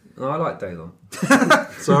 Daylight. No, I like Daylight.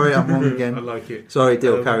 Sorry, I'm wrong I again. like it. Sorry,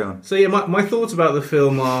 Dill, carry on. So yeah, my thoughts about the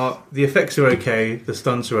film are the effects are okay, the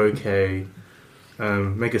stunts are okay,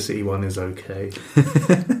 Mega City 1 is okay.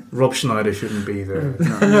 Rob Schneider shouldn't be there.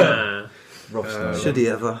 Nah. Rob Schneider. Should he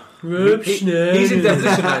ever? Rob Schneider. He's in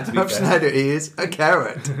Demolition Man, to be Rob fair. Schneider is a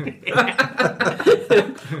carrot.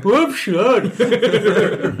 Rob Schneider.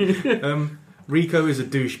 Rico is a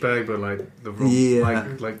douchebag, but like the wrong, Yeah.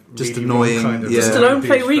 like Just really annoying, wrong kind of yeah. Does Stallone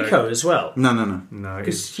play douchebag. Rico as well? No. No,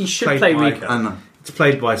 Because it's he should played play by- Rico. I know. It's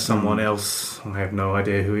played by someone else. I have no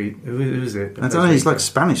idea who is it. I don't know. He's like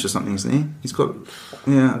Spanish or something, isn't he? He's got.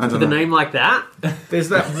 Yeah, I don't With a know. name like that? There's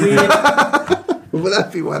that weird. Would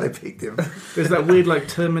that be why they picked him? There's that weird like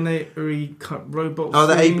Terminator-y robot. Oh,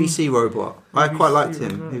 the thing. ABC robot. I quite liked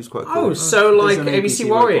him. robot. He was quite cool. Oh, so like There's an ABC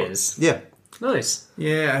robot. Warriors. Yeah, Nice.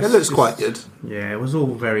 Yeah, it it's looks just- quite good Yeah, it was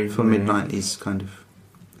all very for mid '90s kind of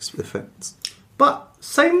effects. But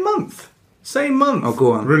same month. Oh,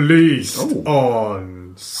 go on. Released Oh.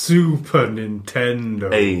 on Super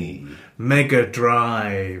Nintendo, Hey. Mega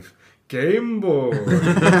Drive, Game Boy,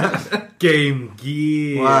 Game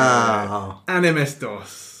Gear, Wow, and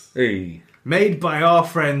MS-DOS. Hey. Made by our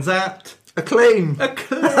friends at acclaim.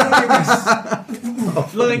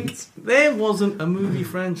 like there wasn't a movie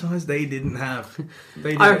franchise they didn't have.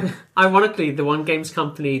 They didn't. Ironically, the one games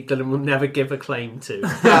company that will never give a claim to.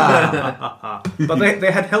 But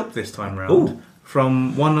they had help this time round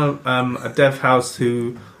from one of a dev house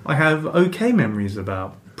who I have okay memories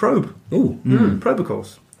about. Probe.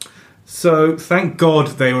 Probocalls. So thank God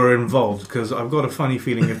they were involved, because I've got a funny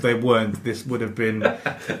feeling if they weren't, this would have been A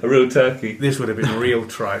real turkey. this would have been real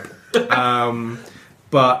tripe.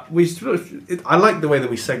 But I like the way that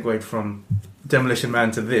we segued from Demolition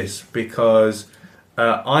Man to this, because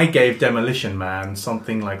I gave Demolition Man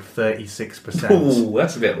something like 36% Ooh,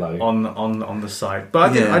 that's a bit low. on the site.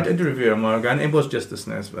 But I did review it a while ago, and it was just the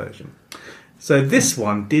SNES version. So this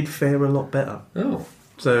one did fare a lot better. Oh.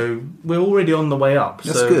 So we're already on the way up.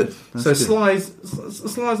 That's so, good. So Sly's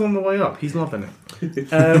on the way up. He's loving it.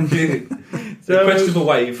 The crest of a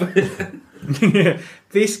wave.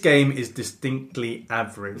 This game is distinctly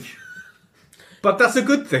average, but that's a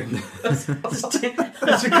good thing. It's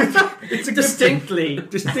a good Distinctly.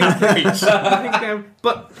 Distinctly,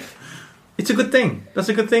 but it's a good thing. That's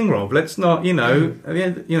a good thing, Rob. Let's not,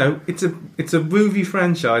 it's a movie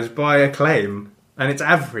franchise by Acclaim, and it's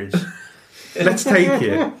average. Let's take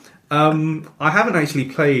it. I haven't actually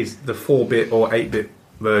played the 4-bit or 8-bit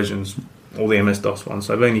versions, or the MS-DOS ones.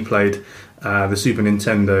 I've only played the Super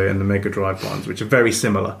Nintendo and the Mega Drive ones, which are very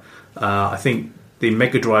similar. I think the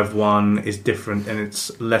Mega Drive one is different and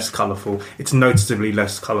it's less colourful. It's noticeably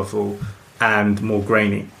less colourful and more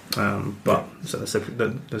grainy. But the Super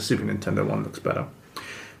Nintendo one looks better.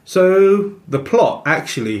 So the plot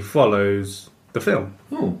actually follows the film.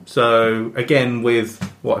 So again, with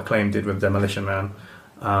what Acclaim did with Demolition Man,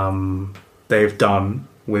 they've done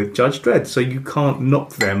with Judge Dredd. So you can't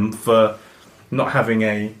knock them for not having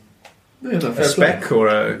a spec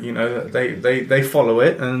or they follow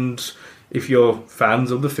it. And if you're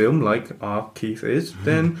fans of the film, like our Keith is,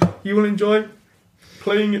 then you will enjoy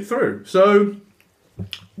playing it through. So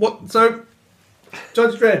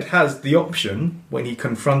Judge Dredd has the option when he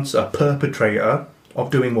confronts a perpetrator of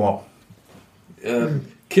doing what?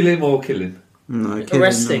 Kill him or kill him? No,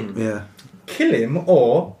 Arresting. Yeah. Kill him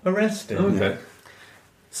or arrest him. Okay.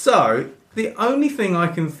 So The only thing I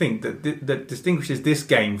can think that distinguishes this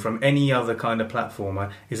game from any other kind of platformer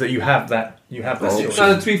is that you have that.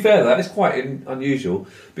 To be fair, that is quite unusual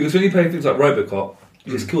because when you play things like RoboCop,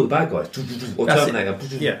 you just kill the bad guys or Terminator.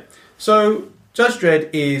 Yeah. So Judge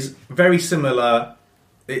Dredd is very similar.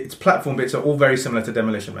 Its platform bits are all very similar to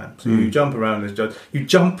Demolition Man. So you jump around as Judge. You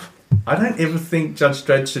jump. I don't ever think Judge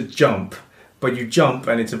Dredd should jump. But you jump,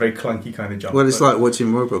 and it's a very clunky kind of jump. Well, it's like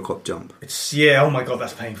watching RoboCop jump. Oh my god,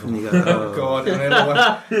 that's painful. And you go, oh god.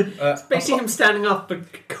 It's basically him standing up but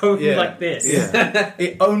going like this. Yeah.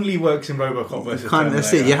 It only works in RoboCop versus Terminator.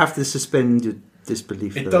 That's it. You have to suspend your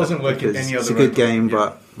disbelief. It doesn't work in any other. It's a good game,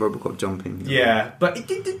 but RoboCop jumping. Yeah, but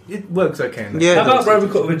it works okay. How about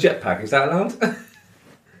RoboCop with a jetpack? Is that allowed?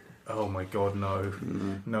 Oh my god, no.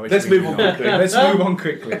 Let's move on quickly. Let's move on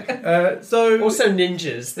quickly. Also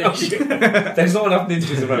ninjas. There's not enough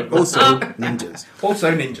ninjas around. Also ninjas.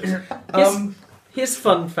 Here's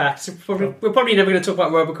fun facts. We're probably never going to talk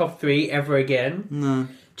about RoboCop 3 ever again. No.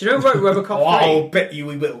 Do you know who wrote RoboCop 3? I'll bet you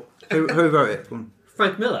we will. Who wrote it?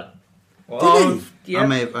 Frank Miller. Did he? Yeah.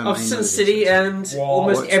 Of Sin City and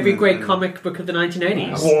almost every great comic book of the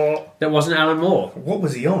 1980s. That wasn't Alan Moore. What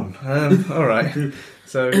was he on? All right.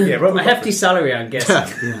 So, yeah, RoboCop. A hefty salary, I'm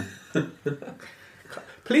guessing. Yeah.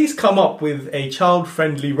 Please come up with a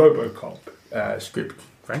child-friendly RoboCop script,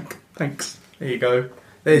 Frank. Thanks. There you go.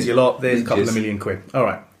 There's your lot. There's a couple of million quid. All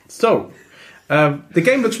right. So, the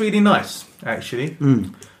game looks really nice, actually.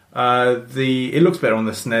 It looks better on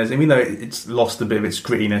the SNES, even though it's lost a bit of its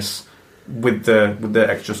grittiness with the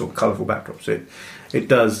extra sort of colourful backdrops. It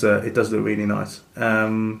does look really nice.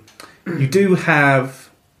 You do have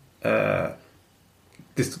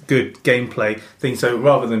this good gameplay thing. So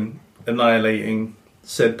rather than annihilating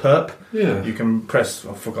said perp, you can press,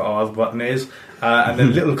 I forgot how the button is, and then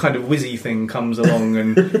a little kind of whizzy thing comes along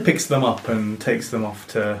and picks them up and takes them off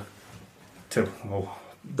to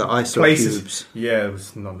the ISO places. cubes. Yeah, it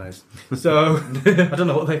was not nice. So I don't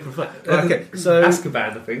know what they prefer. Okay, so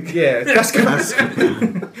Azkaban, I think. Yeah,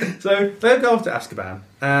 Azkaban. So they'll go off to Azkaban,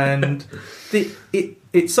 and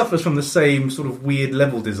it suffers from the same sort of weird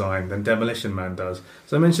level design than Demolition Man does.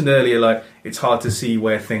 So I mentioned earlier, like, it's hard to see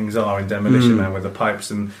where things are in Demolition Man with the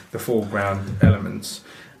pipes and the foreground elements.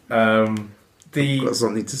 I've got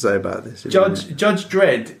something to say about this. Judge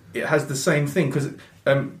Dredd, it has the same thing because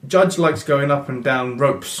Judge likes going up and down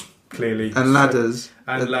ropes, clearly, and ladders.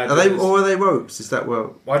 Are they ropes? Is that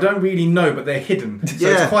well? I don't really know, but they're hidden, so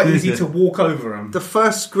it's quite easy to walk over them. The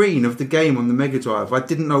first screen of the game on the Mega Drive, I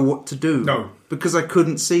didn't know what to do. No, because I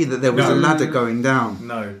couldn't see that there was a ladder going down.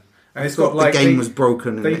 No. And it's got the game was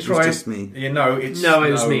broken and it was just me. You know, it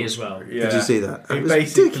was me as well. Yeah. Did you see that? It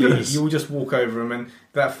basically, ridiculous. You'll just walk over them, and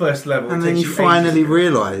that first level, and then you finally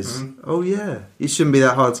realise, oh yeah, it shouldn't be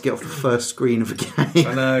that hard to get off the first screen of a game.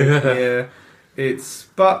 I know, yeah.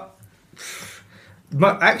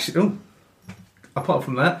 But actually, apart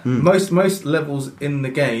from that, most levels in the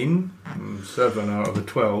game, 7 out of the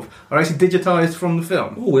 12, are actually digitised from the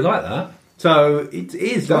film. Oh, we like that. So it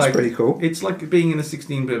is That's pretty cool. It's like being in a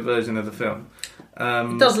 16-bit version of the film.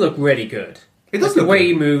 It does look really good. It does the look way good.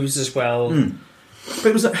 he moves as well. But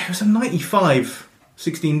it was a 95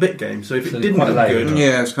 16-bit game. So if it didn't look good,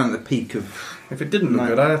 yeah, it's kind of the peak of. If it didn't look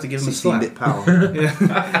good, I'd have to give them a slap. 16-bit power.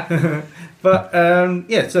 Yeah. But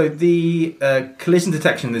so the collision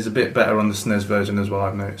detection is a bit better on the SNES version as well,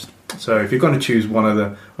 I've noticed. So if you're going to choose one of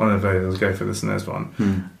the versions, go for the SNES one.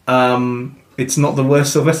 It's not the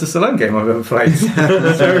worst Sylvester Stallone game I've ever played. So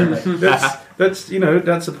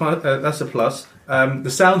that's a plus. The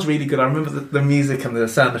sound's really good. I remember the music and the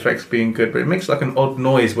sound effects being good, but it makes like an odd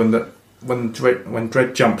noise when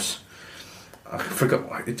Dredd jumps. I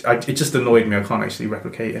forgot. It just annoyed me. I can't actually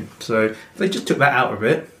replicate it. So if they just took that out of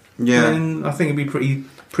it, then I think it'd be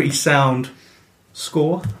pretty sound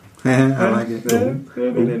score. Yeah, I like it.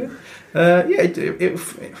 It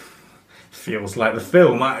feels like the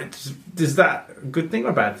film. Is that a good thing or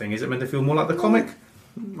a bad thing? Is it meant to feel more like the comic?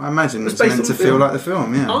 I imagine it's meant to feel like the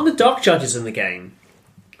film. Yeah. Aren't the dark judges in the game?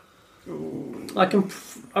 Like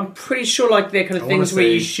I'm pretty sure like they're kind of things where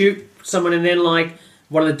you shoot someone and then like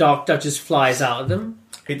one of the dark judges flies out of them.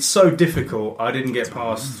 It's so difficult. I didn't get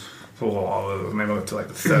past maybe up to like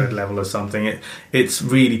the third level or something. It's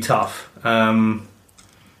really tough.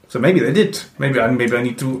 So maybe they did. Maybe I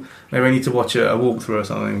need to watch a walkthrough or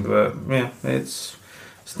something. But yeah, it's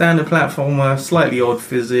standard platformer, slightly odd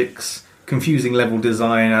physics, confusing level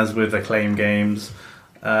design as with Acclaim games.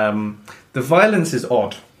 The violence is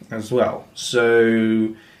odd as well.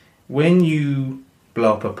 So when you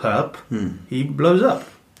blow up a perp, he blows up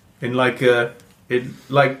in like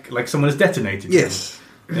someone has detonated. Yes.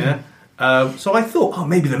 Him. Yeah. So I thought,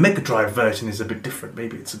 maybe the Mega Drive version is a bit different.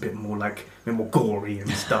 Maybe it's a bit more more gory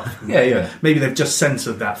and stuff. Yeah. Maybe they've just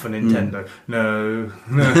censored that for Nintendo. No.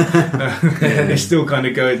 It still kind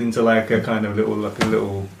of goes into like a kind of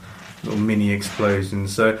little mini explosion.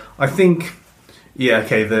 So I think,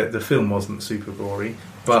 the film wasn't super gory,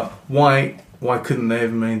 but why couldn't they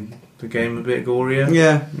have made the game a bit gorier?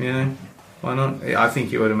 Yeah. You know, why not? I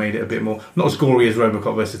think it would have made it a bit more, not as gory as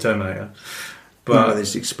RoboCop vs Terminator. But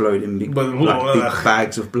it's exploding big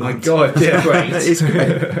bags of blood. My God, yeah, great. It's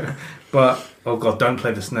great. But oh God, don't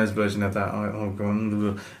play the SNES version of that. Oh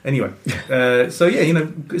God. Anyway,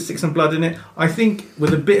 stick some blood in it. I think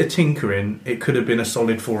with a bit of tinkering, it could have been a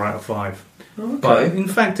solid 4 out of 5. Okay. But in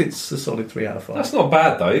fact, it's a solid 3 out of 5. That's not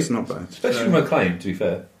bad though. It's not bad, especially from Acclaim. To be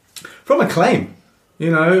fair, from Acclaim. You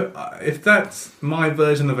know, if that's my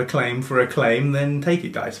version of Acclaim for Acclaim, then take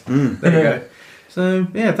it, guys. There you go. So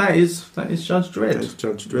yeah, that is Judge Dredd. That's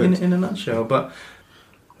Judge Dredd in a nutshell. But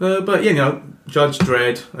Judge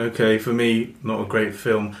Dredd. Okay, for me, not a great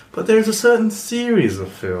film. But there is a certain series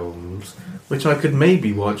of films which I could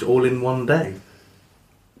maybe watch all in one day.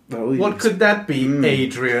 What could that be,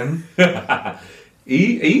 Adrian? Are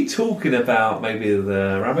you talking about maybe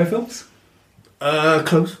the Rambo films?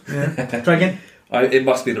 Close. Yeah. Try again. It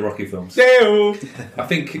must be the Rocky films. I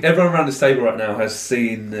think everyone around this table right now has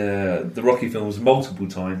seen the Rocky films multiple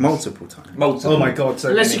times. Oh my God! So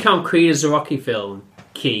unless you count Creed as a Rocky film,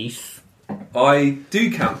 Keith. I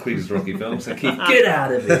do count Creed as a Rocky film, so Keith, get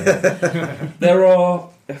out of here. There are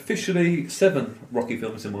officially 7 Rocky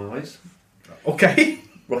films in my eyes. Okay.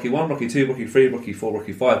 Rocky 1, Rocky 2, Rocky 3, Rocky 4,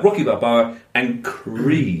 Rocky 5, Rocky Balboa, and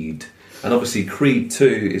Creed. And obviously Creed 2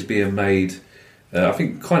 is being made, I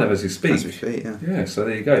think, kind of as we speak. As we speak, yeah. Yeah, so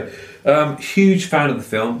there you go. Huge fan of the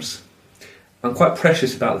films. I'm quite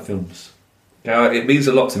precious about the films. It means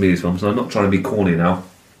a lot to me, these films, and I'm not trying to be corny now.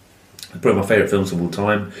 They're probably my favourite films of all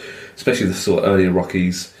time, especially the sort of earlier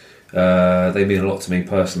Rockies. They mean a lot to me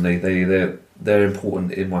personally. They're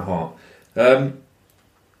important in my heart.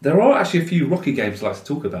 There are actually a few Rocky games I'd like to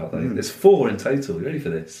talk about, though. There's 4 in total. You ready for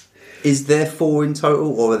this? Is there 4 in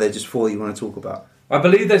total, or are there just 4 you want to talk about? I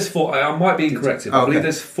believe there's 4. I might be incorrect. I believe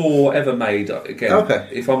there's 4 ever made. Again,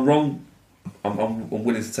 if I'm wrong, I'm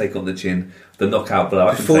willing to take on the chin, the knockout blow.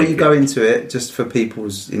 Before you go into it, just for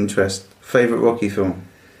people's interest, favourite Rocky film?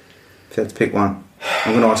 If you had to pick one.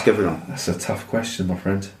 I'm going to ask everyone. That's a tough question, my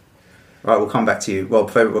friend. Right, we'll come back to you. Well,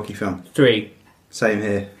 favourite Rocky film? 3. Same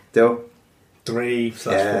here. Dill?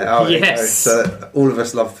 3/4. Yeah, yes. So all of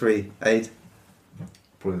us love 3. Aid?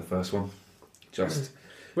 Probably the first one.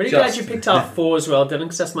 Really glad you picked up 4 as well, Dylan,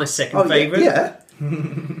 because that's my second favourite. Yeah.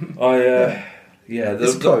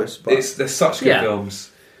 It's close. But they're such good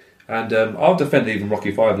films, and I'll defend even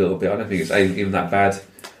Rocky 5 a little bit. I don't think it's even that bad.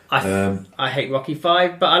 I hate Rocky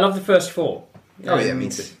 5, but I love the first 4. Oh yeah, me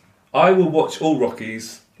too. I will watch all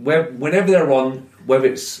Rockies whenever they're on, whether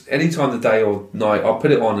it's any time of the day or night. I'll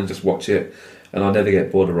put it on and just watch it, and I'll never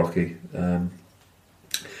get bored of Rocky.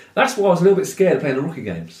 That's why I was a little bit scared of playing the Rocky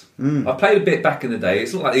games. I played a bit back in the day.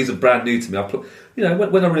 It's not like these are brand new to me.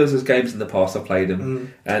 When I realised there's games in the past, I played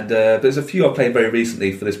them, and there's a few I played very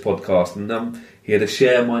recently for this podcast, and I'm here to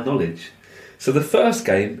share my knowledge. So the first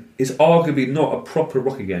game is arguably not a proper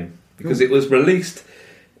Rocky game because it was released.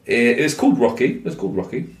 It was called Rocky.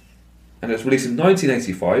 And it was released in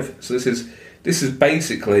 1985. So this is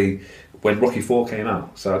basically when Rocky 4 came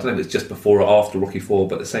out. So I don't know if it's just before or after Rocky 4,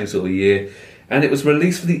 but the same sort of year. And it was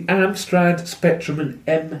released for the Amstrad Spectrum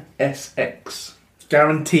and MSX.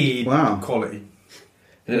 Guaranteed quality.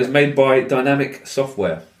 And it was made by Dynamic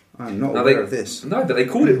Software. I'm not aware of this. No, but they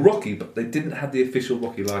called it Rocky, but they didn't have the official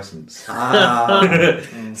Rocky license.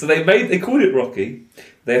 So they called it Rocky.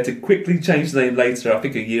 They had to quickly change the name later, I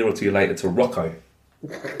think a year or 2 later, to Rocco.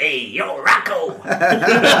 Hey, you're Rocco!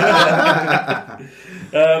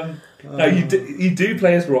 Now, you do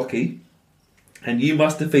play as Rocky, and you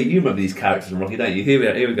must defeat... You remember these characters in Rocky, don't you?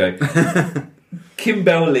 Here we go.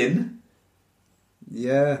 Kimbell Lin.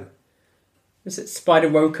 Yeah. Is it Spider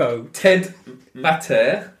Rocco? Ted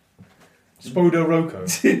Mater. Spodo Rocco.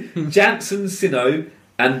 Jansen Sino,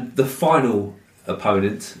 and the final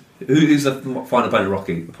opponent. Who is the final opponent,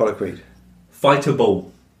 Rocky? Apollo Creed. Fighter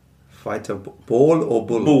Bull. Fighter Ball or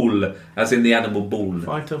Bull? Bull, as in the animal bull.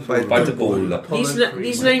 Fighter Bull.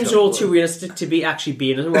 These names are all too realistic to be actually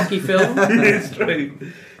being in a Rocky film. It's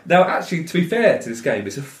true. Now, actually, to be fair to this game,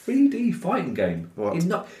 it's a 3D fighting game. What? It's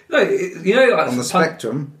not, like on the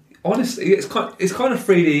Spectrum. Honestly, it's kind of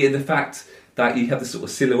 3D in the fact that you have the sort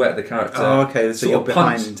of silhouette of the character. Oh, okay. So you're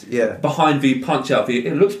behind V, punch out V.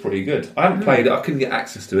 It looks pretty good. I haven't played it. I couldn't get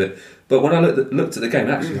access to it. But when I looked at the game,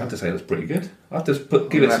 actually, I have to say it looks pretty good. I have to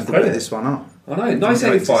give it some credit. Pick this one up. I know.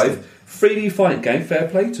 1985, 3D fighting game. Fair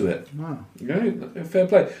play to it. Wow. Fair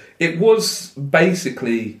play. It was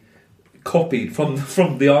basically copied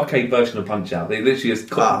from the arcade version of Punch Out. They literally just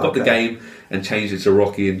got the game and changed it to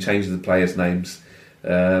Rocky and changed the players' names.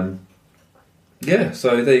 So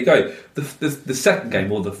there you go. The second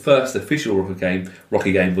game, or the first official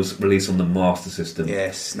Rocky game, was released on the Master System.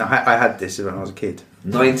 Yes. Now I had this when I was a kid.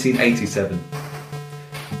 1987.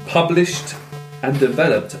 Published and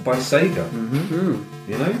developed by Sega.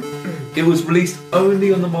 Mm-hmm. You know, it was released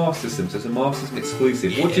only on the Master System, so it's a Master System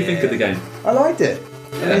exclusive. What do you think of the game? I liked it.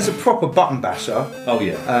 Yeah. It's a proper button basher. Oh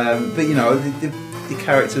yeah. But you know, the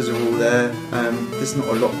characters are all there. There's not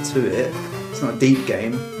a lot to it. It's not a deep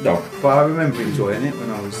game. No. But I remember enjoying it when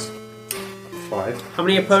I was 5. How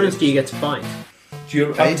many opponents do you get to fight?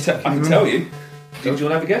 I can tell you. Do you want to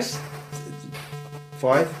have a guess?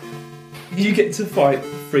 5. You get to fight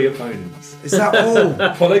 3 opponents. Is that all?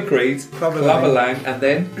 Apollo Creed, Clubber Lang, and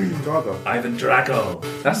then Drago. Ivan Drago.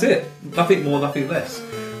 That's it. Nothing more, nothing less.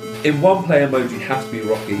 In 1-player mode, you have to be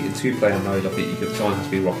Rocky. In 2-player mode, I think someone has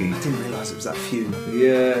to be Rocky. I didn't realise it was that few.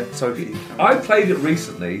 Yeah, so few. I played it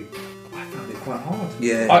recently. I found it quite hard.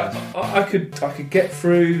 Yeah, I could get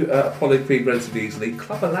through Apollo Creed relatively easily.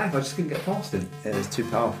 Clubber Lang, I just couldn't get past him. Yeah, it's too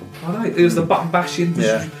powerful. I know. It was the button bashing.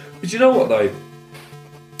 Yeah. But you know what though?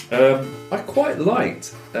 I quite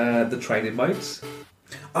liked the training modes.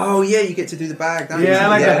 Oh yeah, you get to do the bag, don't you? Yeah, I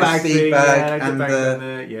like the bag speed thing. bag, and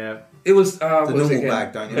the It was the normal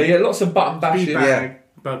bag, don't you? Yeah, lots of button bashing. Speed bag,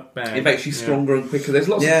 but bag. It makes you stronger and quicker. There's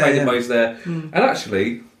lots of training modes there, and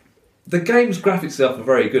actually, the game's graphics itself are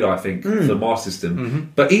very good. I think for the Master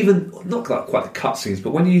System, but even not like quite the cutscenes,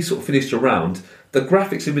 but when you sort of finished a round, the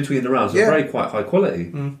graphics in between the rounds are quite high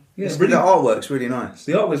quality. Yeah, the artwork's really nice.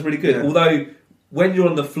 The artwork's really good, although when you're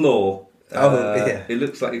on the floor. It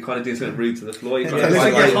looks like you're kind of doing something rude to the floor. It looks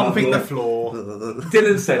like you're humping the floor.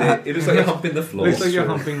 Dylan said it. It looks like you're humping the floor. Looks like you're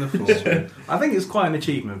humping the floor. I think it's quite an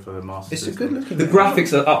achievement for the Master System. It's a good looking. The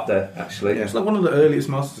graphics are up there, actually. Yeah, it's like one of the earliest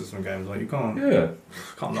Master System games. Like you can't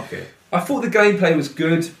knock it. I thought the gameplay was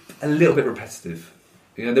good, a little bit repetitive.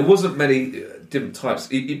 You know, there wasn't many different types.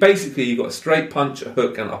 You got a straight punch, a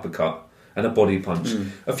hook, and an uppercut, and a body punch.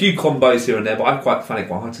 A few combos here and there, but I quite found it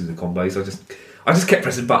quite hard to do the combos. I just kept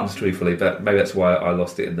pressing buttons, truthfully, but maybe that's why I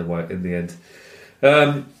lost it in the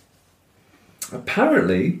end.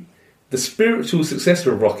 Apparently, the spiritual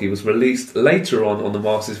successor of Rocky was released later on the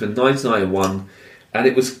Master System in 1991, and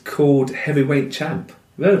it was called Heavyweight Champ.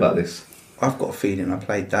 You heard about this? I've got a feeling I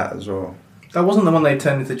played that as well. That wasn't the one they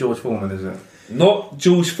turned into George Foreman, is it? Not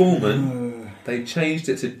George Foreman. They changed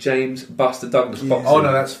it to James Buster Douglas Boxing. Oh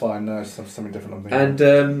no, that's fine. No, it's something different. And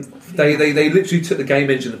they literally took the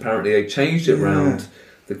game engine. Apparently, they changed it around.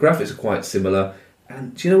 The graphics are quite similar.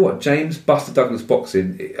 And do you know what? James Buster Douglas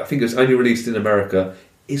Boxing, I think it was only released in America,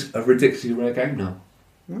 is a ridiculously rare game now.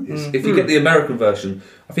 If you get the American version,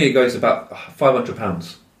 I think it goes about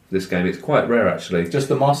 £500. This game, it's quite rare actually. Just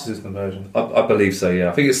the Master System version, I believe so. Yeah,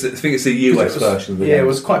 I think it's the US version. Of the game. It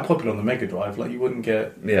was quite popular on the Mega Drive. Like you wouldn't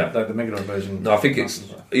get like the Mega Drive version. No, I think it's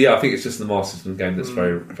just the Master System game that's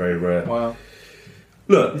very very rare. Wow.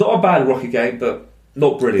 Look, not a bad Rocky game, but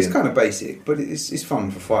not brilliant. It's kind of basic, but it's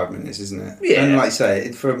fun for 5 minutes, isn't it? Yeah. And like you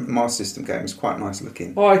say, for a Master System game, it's quite nice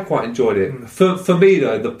looking. I quite enjoyed it. For me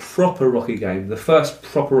though, the proper Rocky game, the first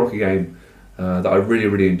proper Rocky game that I really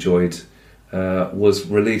really enjoyed was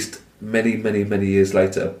released many years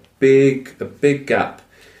later. A big gap,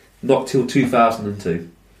 not till 2002,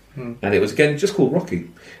 and it was again just called Rocky,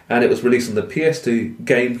 and it was released on the PS2,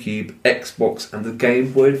 GameCube, Xbox, and the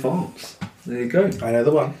Game Boy Advance. There you go. I know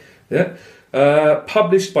the one. Yeah.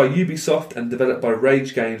 Published by Ubisoft and developed by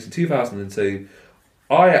Rage Games in 2002.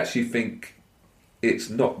 I actually think it's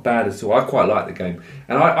not bad at all. I quite like the game,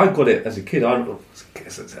 and I got it as a kid.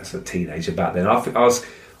 As a teenager back then, I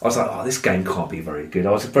was like, oh, this game can't be very good. I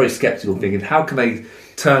was very sceptical, thinking, how can they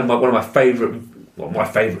turn one of my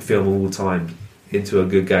favourite film of all time into a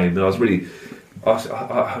good game? And I was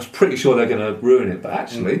pretty sure they're going to ruin it. But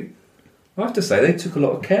actually, I have to say, they took a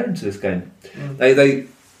lot of care into this game. They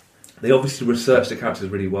obviously researched the characters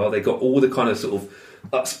really well. They got all the kind of sort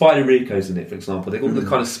of Spider Rico's in it, for example. They got all the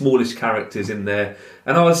kind of smallish characters in there,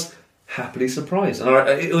 and I was happily surprised. And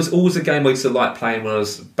it was always a game I used to like playing when I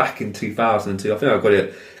was back in 2002. I think I got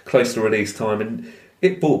it close to release time, and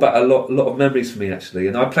it brought back a lot of memories for me actually.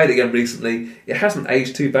 And I played it again recently. It hasn't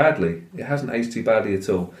aged too badly. It hasn't aged too badly at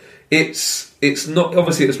all. It's not,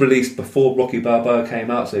 obviously it was released before Rocky Balboa came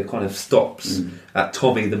out, so it kind of stops at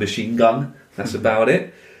Tommy the Machine Gun. That's about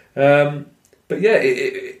it. But yeah,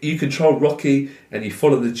 you control Rocky and you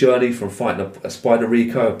follow the journey from fighting a Spider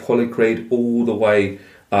Rico, Apollo Creed, all the way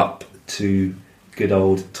up to good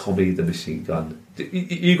old Tommy the Machine Gun.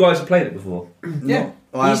 You guys have played it before? Yeah.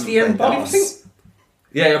 He's the end boss.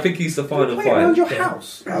 Yeah, I think he's the final fight. Around your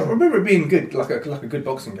house. I remember it being good, like a good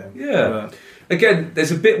boxing game. Yeah. Again,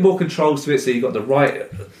 there's a bit more controls to it, so you've got the right...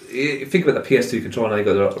 Think about the PS2 controller now, you've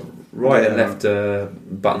got the right and left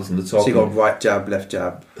buttons on the top. So you've got right jab, left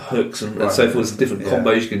jab. Hooks and so forth. There's different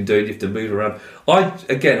combos you can do, and you have to move around. I'm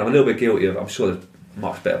a little bit guilty of... I'm sure there's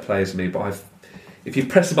much better players than me, but if you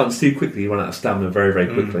press the buttons too quickly, you run out of stamina very,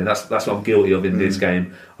 very quickly. And that's what I'm guilty of in this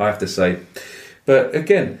game, I have to say. But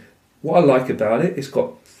again, what I like about it, it's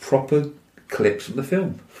got proper clips from the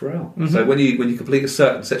film throughout. So when you complete a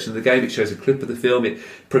certain section of the game, it shows a clip of the film. It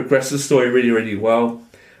progresses the story really, really well.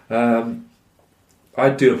 I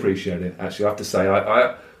do appreciate it. Actually, I have to say,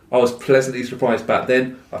 I was pleasantly surprised back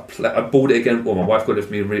then. I bought it again. Well, my wife got it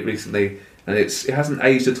for me recently, and it hasn't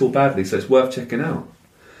aged at all badly. So it's worth checking out.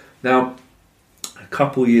 Now, a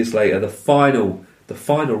couple of years later, the final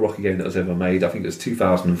Rocky game that was ever made, I think it was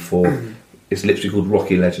 2004. It's literally called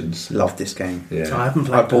Rocky Legends. Love this game. Yeah. I haven't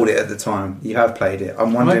played I bought it at the time. You have played it.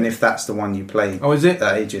 I'm wondering if that's the one you played. Oh, is it?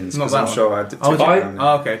 At Agents. Not Because that I'm one. sure I did.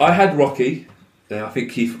 Okay. I had Rocky. I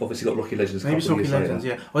think Keith obviously got Rocky Legends. Maybe it's couple Rocky of years Legends,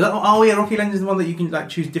 later. yeah. Rocky Legends is the one that you can like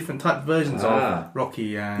choose different type versions Ah. of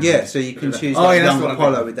Rocky. And Yeah, so you can choose that's young what I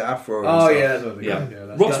Apollo think. with the afro. And Oh stuff. yeah, that's what I think. Yeah.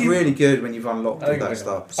 that's Rocky- It's really good when you've unlocked I all think that I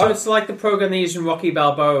stuff. So it's like the program they use in Rocky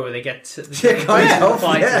Balboa where they get to Yeah, kind of,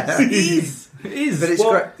 yeah. It is. But it's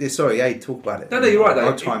Well- great. Yeah, sorry, hey, talk about it. No, you're right, though.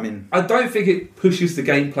 I'll chime in. I don't think it pushes the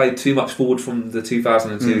gameplay too much forward from the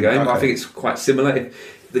 2002 game. I okay. think it's quite similar.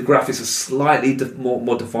 The graphics are slightly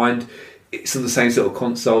more defined. It's on the same sort of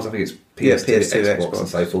consoles. I think it's PS2, Xbox, and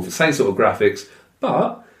so forth. The same sort of graphics,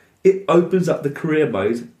 but it opens up the career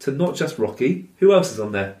mode to not just Rocky. Who else is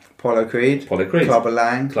on there? Apollo Creed. Clubber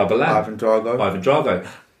Lang. Lang. Ivan Drago.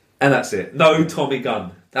 And that's it. No Tommy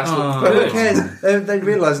Gunn. That's what But who cares? They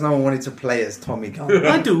realised no one wanted to play as Tommy Gunn.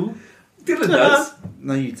 I do. Dylan does.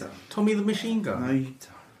 No, you don't. Tommy the Machine Gun. No, you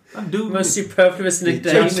don't. I do. most superfluous You're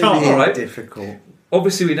nickname. just All being right. difficult.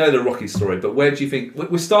 Obviously, we know the Rocky story, but where do you think...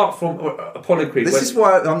 We start from Apollo Creed. This is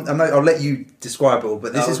why I'll let you describe it all,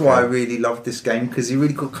 but this is why I really loved this game, because you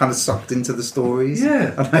really got kind of sucked into the stories.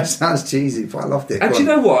 Yeah. I know it sounds cheesy, but I loved it. And Go do you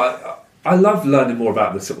on. know what? I love learning more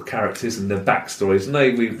about the sort of characters and their backstories. I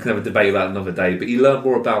know we can have a debate about it another day, but you learn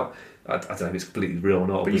more about... I don't know if it's completely real or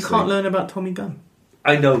not, But you obviously. can't learn about Tommy Gunn.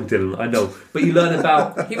 I know, Dylan, I know. But you learn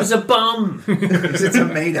about... He was a bum. It's a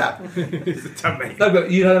tomato. No, but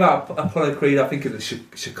you learn about Apollo Creed, I think in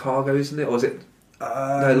Chicago, isn't it? Or is it...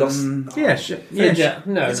 No, Lost... Yeah, Yeah,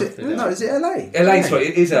 no, Is not it, for no, that. is it LA? LA, sorry,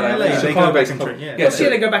 it is LA. LA, they go Chicago's back and yeah, What's the year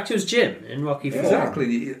they go back to his gym in Rocky 4?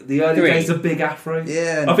 exactly. The early 3. days of Big Afro.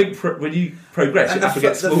 Yeah. I think when you progress, your afro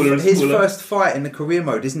gets smaller and his smaller. first fight in the career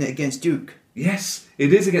mode, isn't it, against Duke? Yes,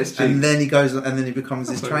 it is against Duke. And then he goes, and then he becomes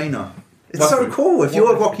his trainer. It's What- so cool. If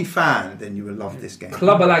you're a Rocky fan, then you will love this game.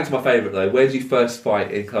 Clubber Lang's my favourite though. Where did you first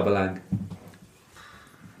fight in Clubber Lang?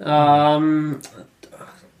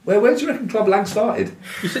 Where do you reckon Clubber Lang started?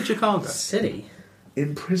 You said Chicago. City.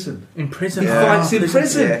 In prison. In prison. He Yeah. fights in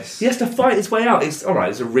prison. Yes. He has to fight his way out. It's all right.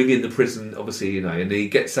 There's a ring in the prison, obviously, and he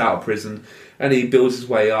gets out of prison and he builds his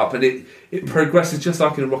way up, and it progresses just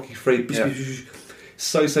like in a Rocky 3. Yeah.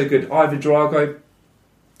 So good. Ivan Drago.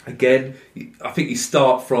 Again, I think you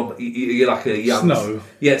start from you're like a young Snow.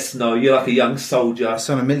 Yes, Snow. You're like a young soldier. It's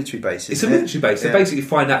on a military base. It's a isn't it? military base. Yeah. They basically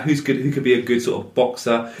find out who's good, who could be a good sort of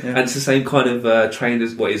boxer, Yeah. and it's the same kind of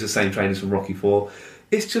trainers. What is the same trainers from Rocky 4?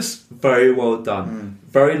 It's just very well done.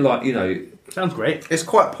 Very Sounds great. It's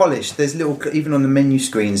quite polished. There's even on the menu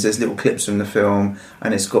screens, there's little clips from the film,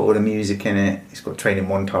 and it's got all the music in it. It's got training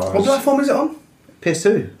montage. What platform is it on?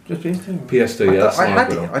 PS2. Just PS2. PS2. Yeah, that's I what had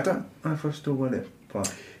I've it. got on. I don't know if I still want it,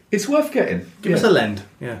 but It's worth getting. Give us a lend.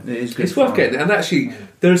 Yeah. it is good. It's worth fun. getting, and actually,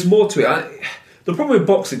 there's more to it. The problem with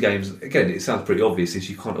boxing games, again, it sounds pretty obvious, is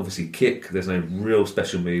you can't obviously kick. There's no real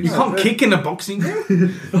special moves. You can't kick in a boxing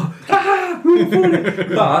game.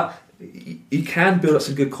 But you can build up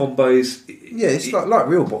some good combos. Yeah, it's like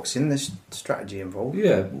real boxing. There's strategy involved.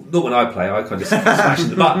 Yeah, not when I play. I kind of smash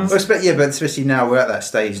the buttons. But especially now we're at that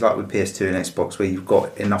stage, like with PS2 and Xbox, where you've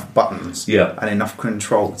got enough buttons Yeah. and enough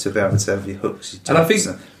control to be able to have your hooks, your And I think-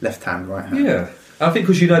 jabs, left hand, right hand. Yeah, I think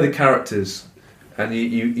because you know the characters and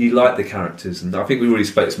you like the characters, and I think we already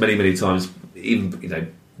spoke this many times. Even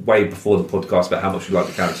way before the podcast about how much you like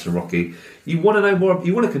the character in Rocky. You want to know more.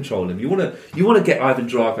 You want to control him. You want to get Ivan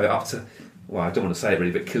Drago up to. Well, I don't want to say it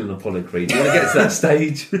really, but killing Apollo Creed. You want to get to that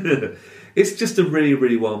stage. It's just a really,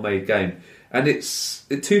 really well made game, and it's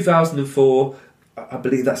in 2004. I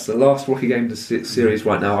believe that's the last Rocky game in the series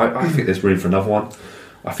right now. I think there's room for another one.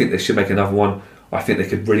 I think they should make another one. I think they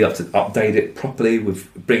could really update it properly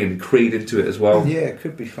with bringing Creed into it as well. Yeah, it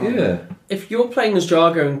could be fun. Yeah. If you're playing as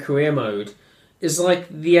Drago in career mode, is like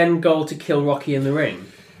the end goal to kill Rocky in the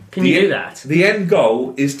ring? Can you do that? The end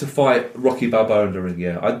goal is to fight Rocky Balboa in the ring,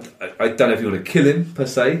 yeah. I don't know if you want to kill him, per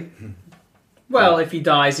se. Well, if he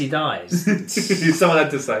dies, he dies. Someone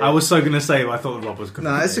had to say it. I was so going to say, but I thought Rob was going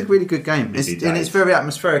to No, it's a really good game. And it's very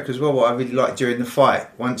atmospheric as well, what I really like during the fight.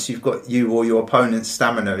 Once you've got you or your opponent's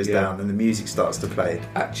stamina is down and the music starts to play.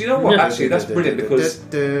 Do you know what? Actually, that's brilliant because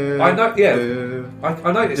I know. Yeah,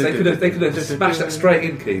 I noticed they could have smashed that straight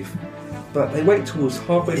in, Keith, but they wait towards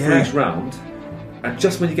halfway through each round, and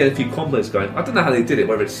just when you get a few combos going, I don't know how they did it.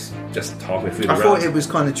 Whether it's just halfway through the round. I thought it was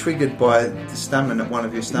kind of triggered by the stamina, one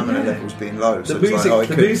of your stamina levels being low. So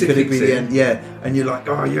the music could it be the end? Yeah, and you're like,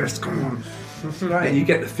 oh yes, come on. Right. And you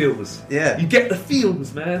get the feels. Yeah. You get the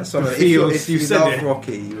feels, man. So if you love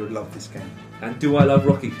Rocky, you would love this game. And do I love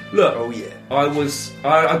Rocky? Look, oh yeah. I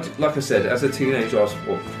like I said, as a teenager,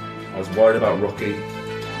 I was worried about Rocky,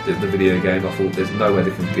 the video game. I thought there's no way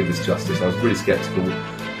they can give this justice. I was really sceptical.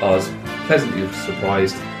 I was pleasantly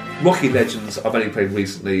surprised. Rocky Legends, I've only played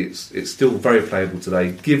recently. It's still very playable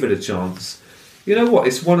today. Give it a chance. You know what?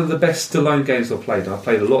 It's one of the best Stallone games I've played. I've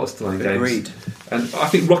played a lot of Stallone games. And I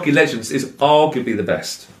think Rocky Legends is arguably the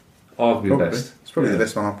best. Arguably the best. It's probably the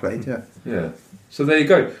best one I've played, yeah. Yeah. So there you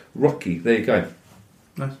go. Rocky, there you go.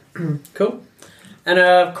 Nice. Cool. And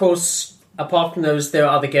of course, apart from those, there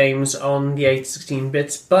are other games on the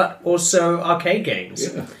 8-16-bits, but also arcade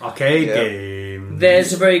games. Yeah. Arcade games.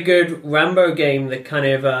 There's a very good Rambo game that kind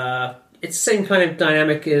of... it's the same kind of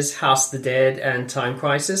dynamic as House of the Dead and Time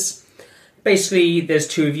Crisis. Basically, there's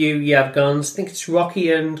two of you. You have guns. I think it's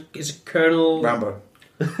Rocky and is it Colonel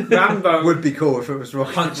Rambo would be cool if it was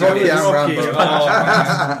Rocky. Rocky and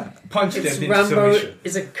Rambo. Punch it's them Rambo. into submission.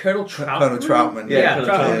 Is it Colonel Troutman? Colonel Troutman. Yeah.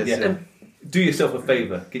 Troutman, yeah. Do yourself a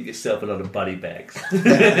favour. Get yourself a lot of buddy bags.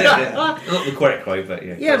 Not the correct quote, but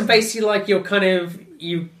yeah. Yeah, and basically, like you're kind of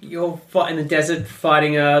you're in the desert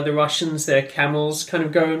fighting the Russians. Their camels kind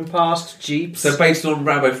of going past jeeps. So based on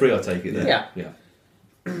Rambo 3, I take it. Then. Yeah.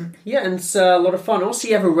 Yeah, and it's a lot of fun. Also,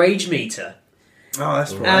 you have a rage meter. Oh,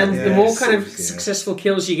 that's right. And the more kind of successful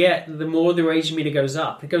kills you get, the more the rage meter goes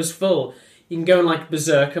up. It goes full. You can go in like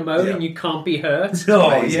berserker mode, and you can't be hurt.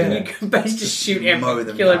 And you can basically just shoot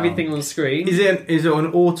kill everything on the screen. Is it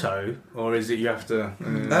an auto, or is it you have to?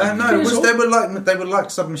 No, they were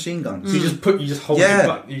like submachine guns. So you just hold the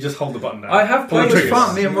button. You just hold the button down. I have played it. It was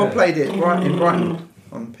fun. Me and Rob played it right in Brighton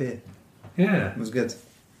on the pier. Yeah, it was good.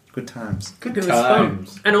 Good times. It was fun.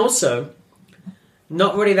 And also,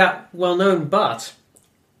 not really that well known, but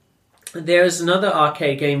there's another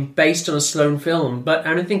arcade game based on a Stallone film, but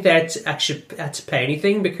I don't think they had to pay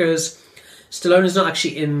anything because Stallone is not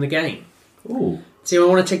actually in the game. Ooh. So you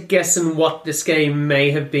want to take a guess on what this game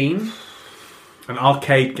may have been? An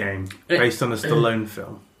arcade game based on a Stallone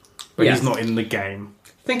film, but he's not in the game.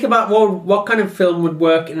 Think about what kind of film would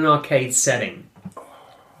work in an arcade setting.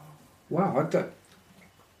 Wow, I don't.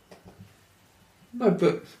 No,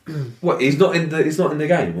 but what? He's not in the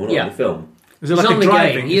game or not in the film. Is it like a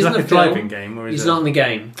driving? Is it like a driving game, or is he's not in the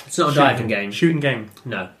game? It's not a driving game. Shooting game?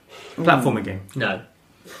 No. Platformer game? No.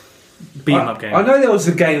 Beat 'em up game? I know there was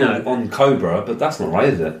a game on Cobra, but that's not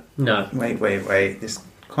right, is it? No. Wait. This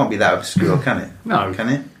can't be that obscure, can it? No. Can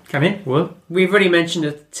it? Can it? What? We've already mentioned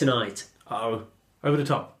it tonight. Oh, Over the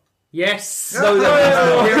Top. Yes. No,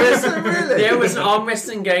 There was an arm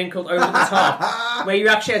wrestling game called Over the Top, where you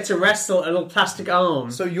actually had to wrestle a little plastic arm.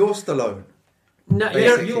 So you're Stallone. No,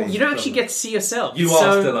 you don't actually get to see yourself. You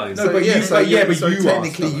are Stallone. No, but you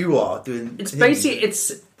technically you are doing. It's basically an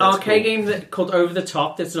arcade game called Over the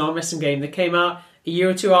Top. That's an arm wrestling game that came out a year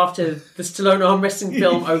or two after the Stallone arm wrestling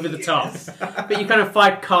film Over the Top. But you kind of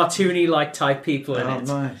fight cartoony like type people in it.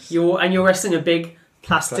 Nice. You're wrestling a big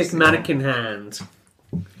plastic mannequin hand.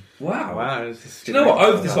 Wow. Do you know what?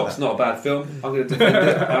 Over the Top's not a bad film. I'm going to defend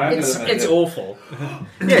it. It's awful.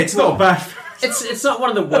 Yeah, it's not bad. It's not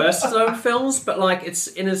one of the worst Stallone films, but like it's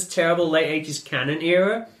in his terrible late 80s canon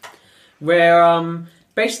era, where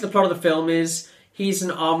basically the plot of the film is he's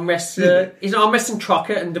an arm wrestler. He's an arm wrestling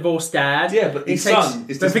trucker and divorced dad. Yeah, but his son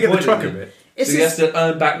is don't forget the trucker bit. So he has to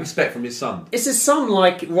earn back respect from his son. Is his son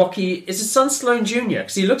like Rocky? Is his son Stallone Jr.?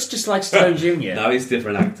 Because he looks just like Stallone Jr. No, he's a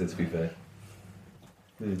different actor, to be fair.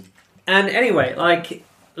 And anyway, like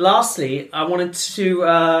lastly, I wanted to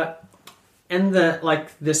end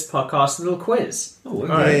this podcast with a little quiz. Oh,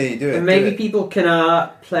 okay. Hey, do it. And maybe do it. people can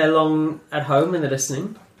play along at home when they're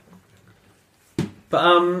listening.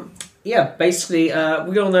 But basically, we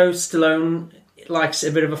all know Stallone likes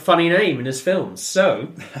a bit of a funny name in his films. So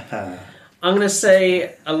I'm going to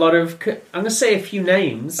say a few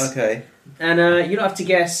names. Okay. And you'll have to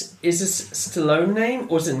guess: is this Stallone name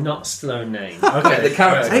or is it not Stallone name? Okay, the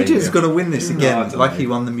character. Adrian's going to win this again, No, like he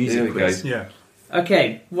won the music Here we quiz. go. Yeah.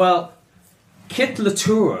 Okay, well, Kit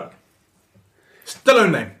Latura.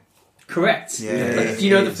 Stallone name. Correct. Yeah, But it do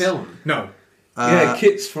you know the is. film? No. Yeah,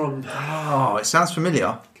 Kit's from. Oh, it sounds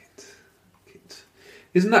familiar. Kit.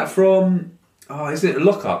 Isn't that from? Oh, isn't it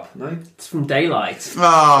Lock Up? No. It's from Daylight.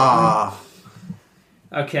 Ah,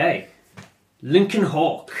 Okay. Lincoln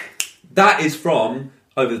Hawk. That is from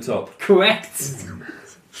Over the Top. Correct.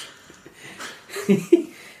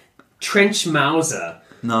 Trench Mauser.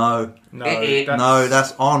 no, No.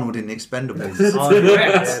 that's Arnold in Expendables. Arnie.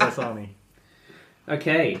 Correct. Yeah, that's Arnie.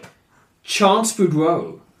 Okay. Chance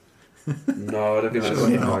Boudreaux. No, I don't think that's Sure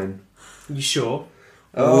you're not. mine. You sure?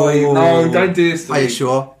 Oh, no! Don't do this to Are me. you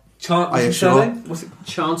sure? Chance, Are you what's sure? his surname? What's it?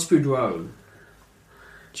 Chance Boudreaux.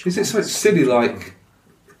 Is it something silly like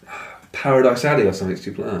Paradise Alley or something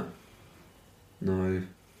stupid like that? No.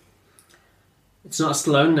 It's not a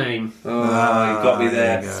Stallone name. Oh, you got me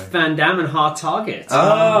there. you go. Van Damme and Hard Target.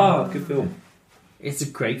 Ah, good film. It's a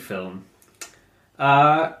great film.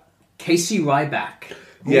 Casey Ryback.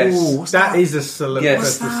 Yes. Ooh, what's That is a Stallone. Yes.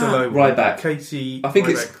 That's the Stallone. Right back. Casey. I think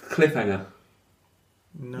right it's back. Cliffhanger.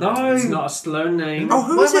 No. It's not a Stallone name. Oh,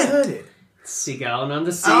 who Why is have I it? heard it? Seagull and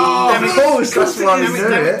Under Sea. Oh, of course, that's why we knew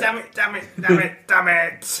it. Damn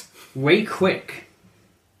it. Ray Quick.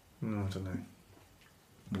 No, I don't know.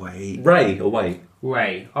 Wait. Ray or Way.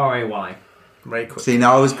 Ray. R-A-Y. Ray Quick. See,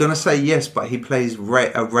 now I was going to say yes, but he plays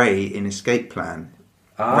Ray in Escape Plan.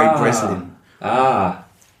 Ray Breslin. Ah.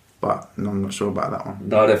 But no, I'm not sure about that one.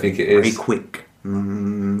 No, I don't think it Ray is. Quick.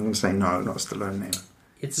 I'm going to say no, not a Stallone name.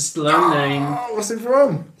 It's a Stallone name. Oh, what's it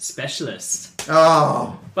from? Specialist.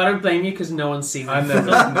 Oh, But I don't blame you because no one's seen I it. never.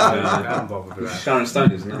 No, I'm bothered with that. Sharon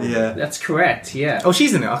Stone, isn't it? yeah. That's correct, yeah. Oh,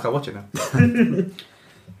 she's in it. Okay, watch it now.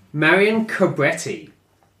 Marion Cobretti.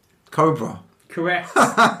 Cobra. Correct.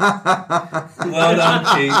 Well done,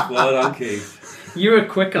 Keith. Well done, Keith. You were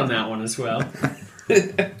quick on that one as well.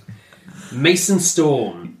 Mason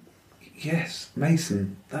Storm. Yes,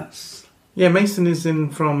 Mason. That's. Yeah, Mason is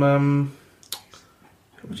in from.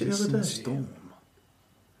 What did the other Jason day? Storm.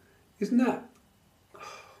 Isn't that?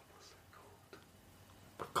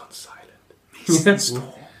 Gone silent. Mason Storm.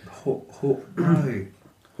 No.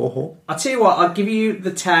 Ho ho. I'll tell you what, I'll give you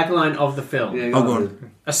the tagline of the film. Yeah, Oh, go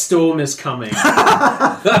on. A storm is coming.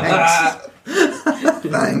 Thanks.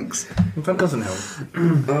 That doesn't help.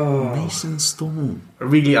 Oh. Mason Storm.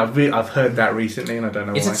 I've heard that recently, and I don't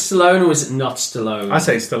know Is why. it Stallone or is it not Stallone? I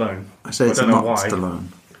say Stallone. I say it's I don't know not why. Stallone.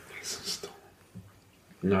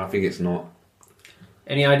 No, I think it's not.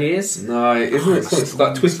 Any ideas? No, isn't it something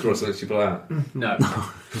like Twister or something stupid like that? No.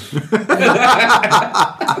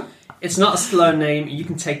 It's not a Stallone name. You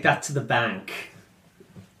can take that to the bank.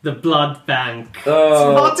 The blood bank. Oh.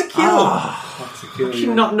 It's hard to kill. Hard to kill, How do you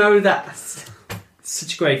yeah. not know that? It's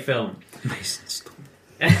such a great film. Mason Storm.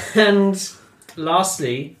 And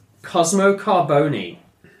lastly, Cosmo Carboni.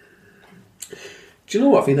 Do you know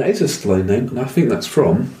what? I think that is a Stallone name, and I think that's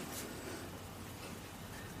from.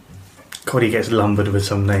 God, he gets lumbered with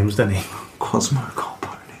some names, doesn't he? Cosmo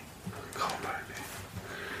Carboni.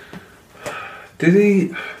 Did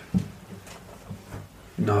he?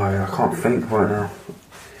 No, I can't think right now.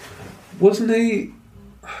 Wasn't he?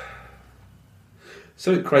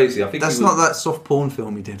 Something crazy. I think That's he was- not that soft porn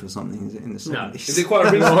film he did or something, is it? In the No. 70s? Is it quite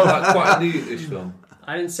a recent, like, quite a new-ish film?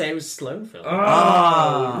 I didn't say it was a Stallone film.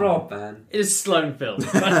 Oh, Rob, man. It is a Stallone film.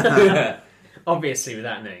 Obviously with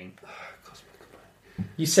that name.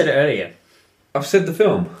 You said it earlier. I've said the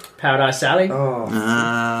film. Paradise Alley. Oh,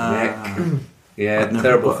 Ah, yeah, I've never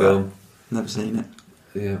terrible got film. never seen it.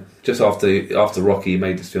 Yeah, just after Rocky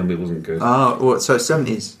made this film, it wasn't good. Oh, what? So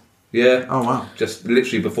 70s? Yeah, Oh, wow. just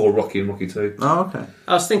literally before Rocky and Rocky 2. Oh, okay.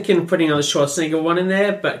 I was thinking of putting another Schwarzenegger one in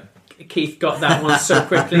there, but Keith got that one so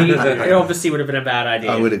quickly. It obviously would have been a bad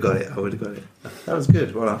idea. I would have got it. That was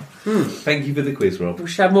good. Well done. Thank you for the quiz, Rob. We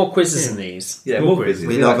should have more quizzes than these. Yeah, More more quizzes.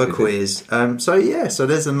 quizzes. We love like a quiz. So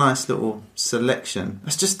there's a nice little selection.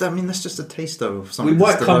 That's just a taster of some We of the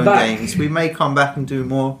might come Stallone back. games. We may come back and do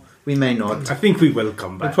more. We may not. I think we will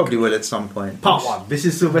come We back. probably will at some point. Part 1. This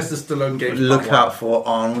is Sylvester Stallone games. Look part out for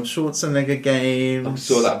Arnold Schwarzenegger games. I'm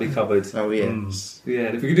sure that'll be covered. Oh yes. Yeah,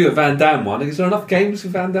 and if we could do a Van Damme one, is there enough games for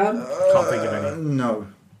Van Damme? Can't think of any. No.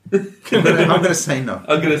 I'm going to say no.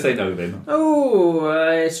 I'm going to say no then.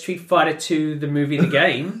 Oh, Street Fighter 2, the movie, the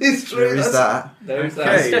game. It's true. There is that. There is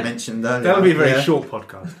As that. you mentioned earlier. That'll be a very short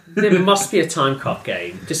podcast. There must be a Time Cop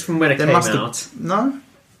game, just from when it came out. No?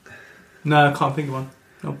 No, I can't think of one.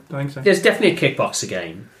 Nope, don't think so. There's definitely a Kickboxer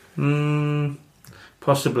game.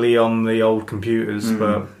 Possibly on the old computers,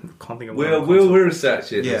 but I can't think of one. We'll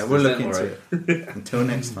research it. Yeah, we'll look into it. Until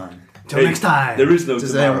next time. Till next time. There is no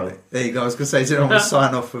tomorrow. There you go. I was going to say, does anyone want to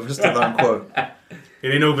sign off with just a long quote? It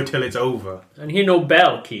ain't over till it's over. And hear no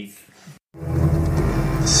bell, Keith.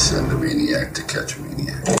 Send a maniac to catch a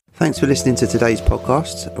maniac. Thanks for listening to today's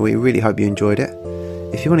podcast. We really hope you enjoyed it.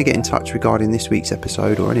 If you want to get in touch regarding this week's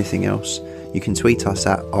episode or anything else, you can tweet us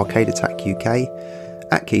at Arcade Attack UK,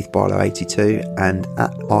 at Keith Barlow 82, and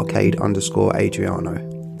at Arcade_Adriano.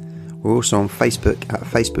 We're also on Facebook at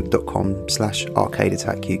facebook.com/Arcade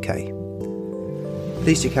Attack UK.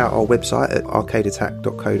 Please check out our website at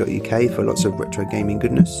arcadeattack.co.uk for lots of retro gaming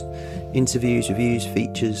goodness, interviews, reviews,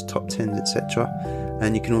 features, top 10s, etc.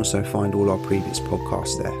 And you can also find all our previous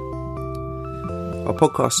podcasts there. Our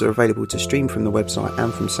podcasts are available to stream from the website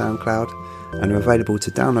and from SoundCloud, and are available to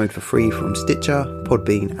download for free from Stitcher,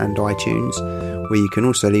 Podbean and iTunes, where you can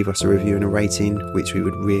also leave us a review and a rating, which we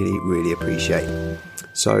would really, really appreciate.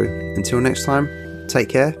 So, until next time, take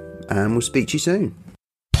care, and we'll speak to you soon.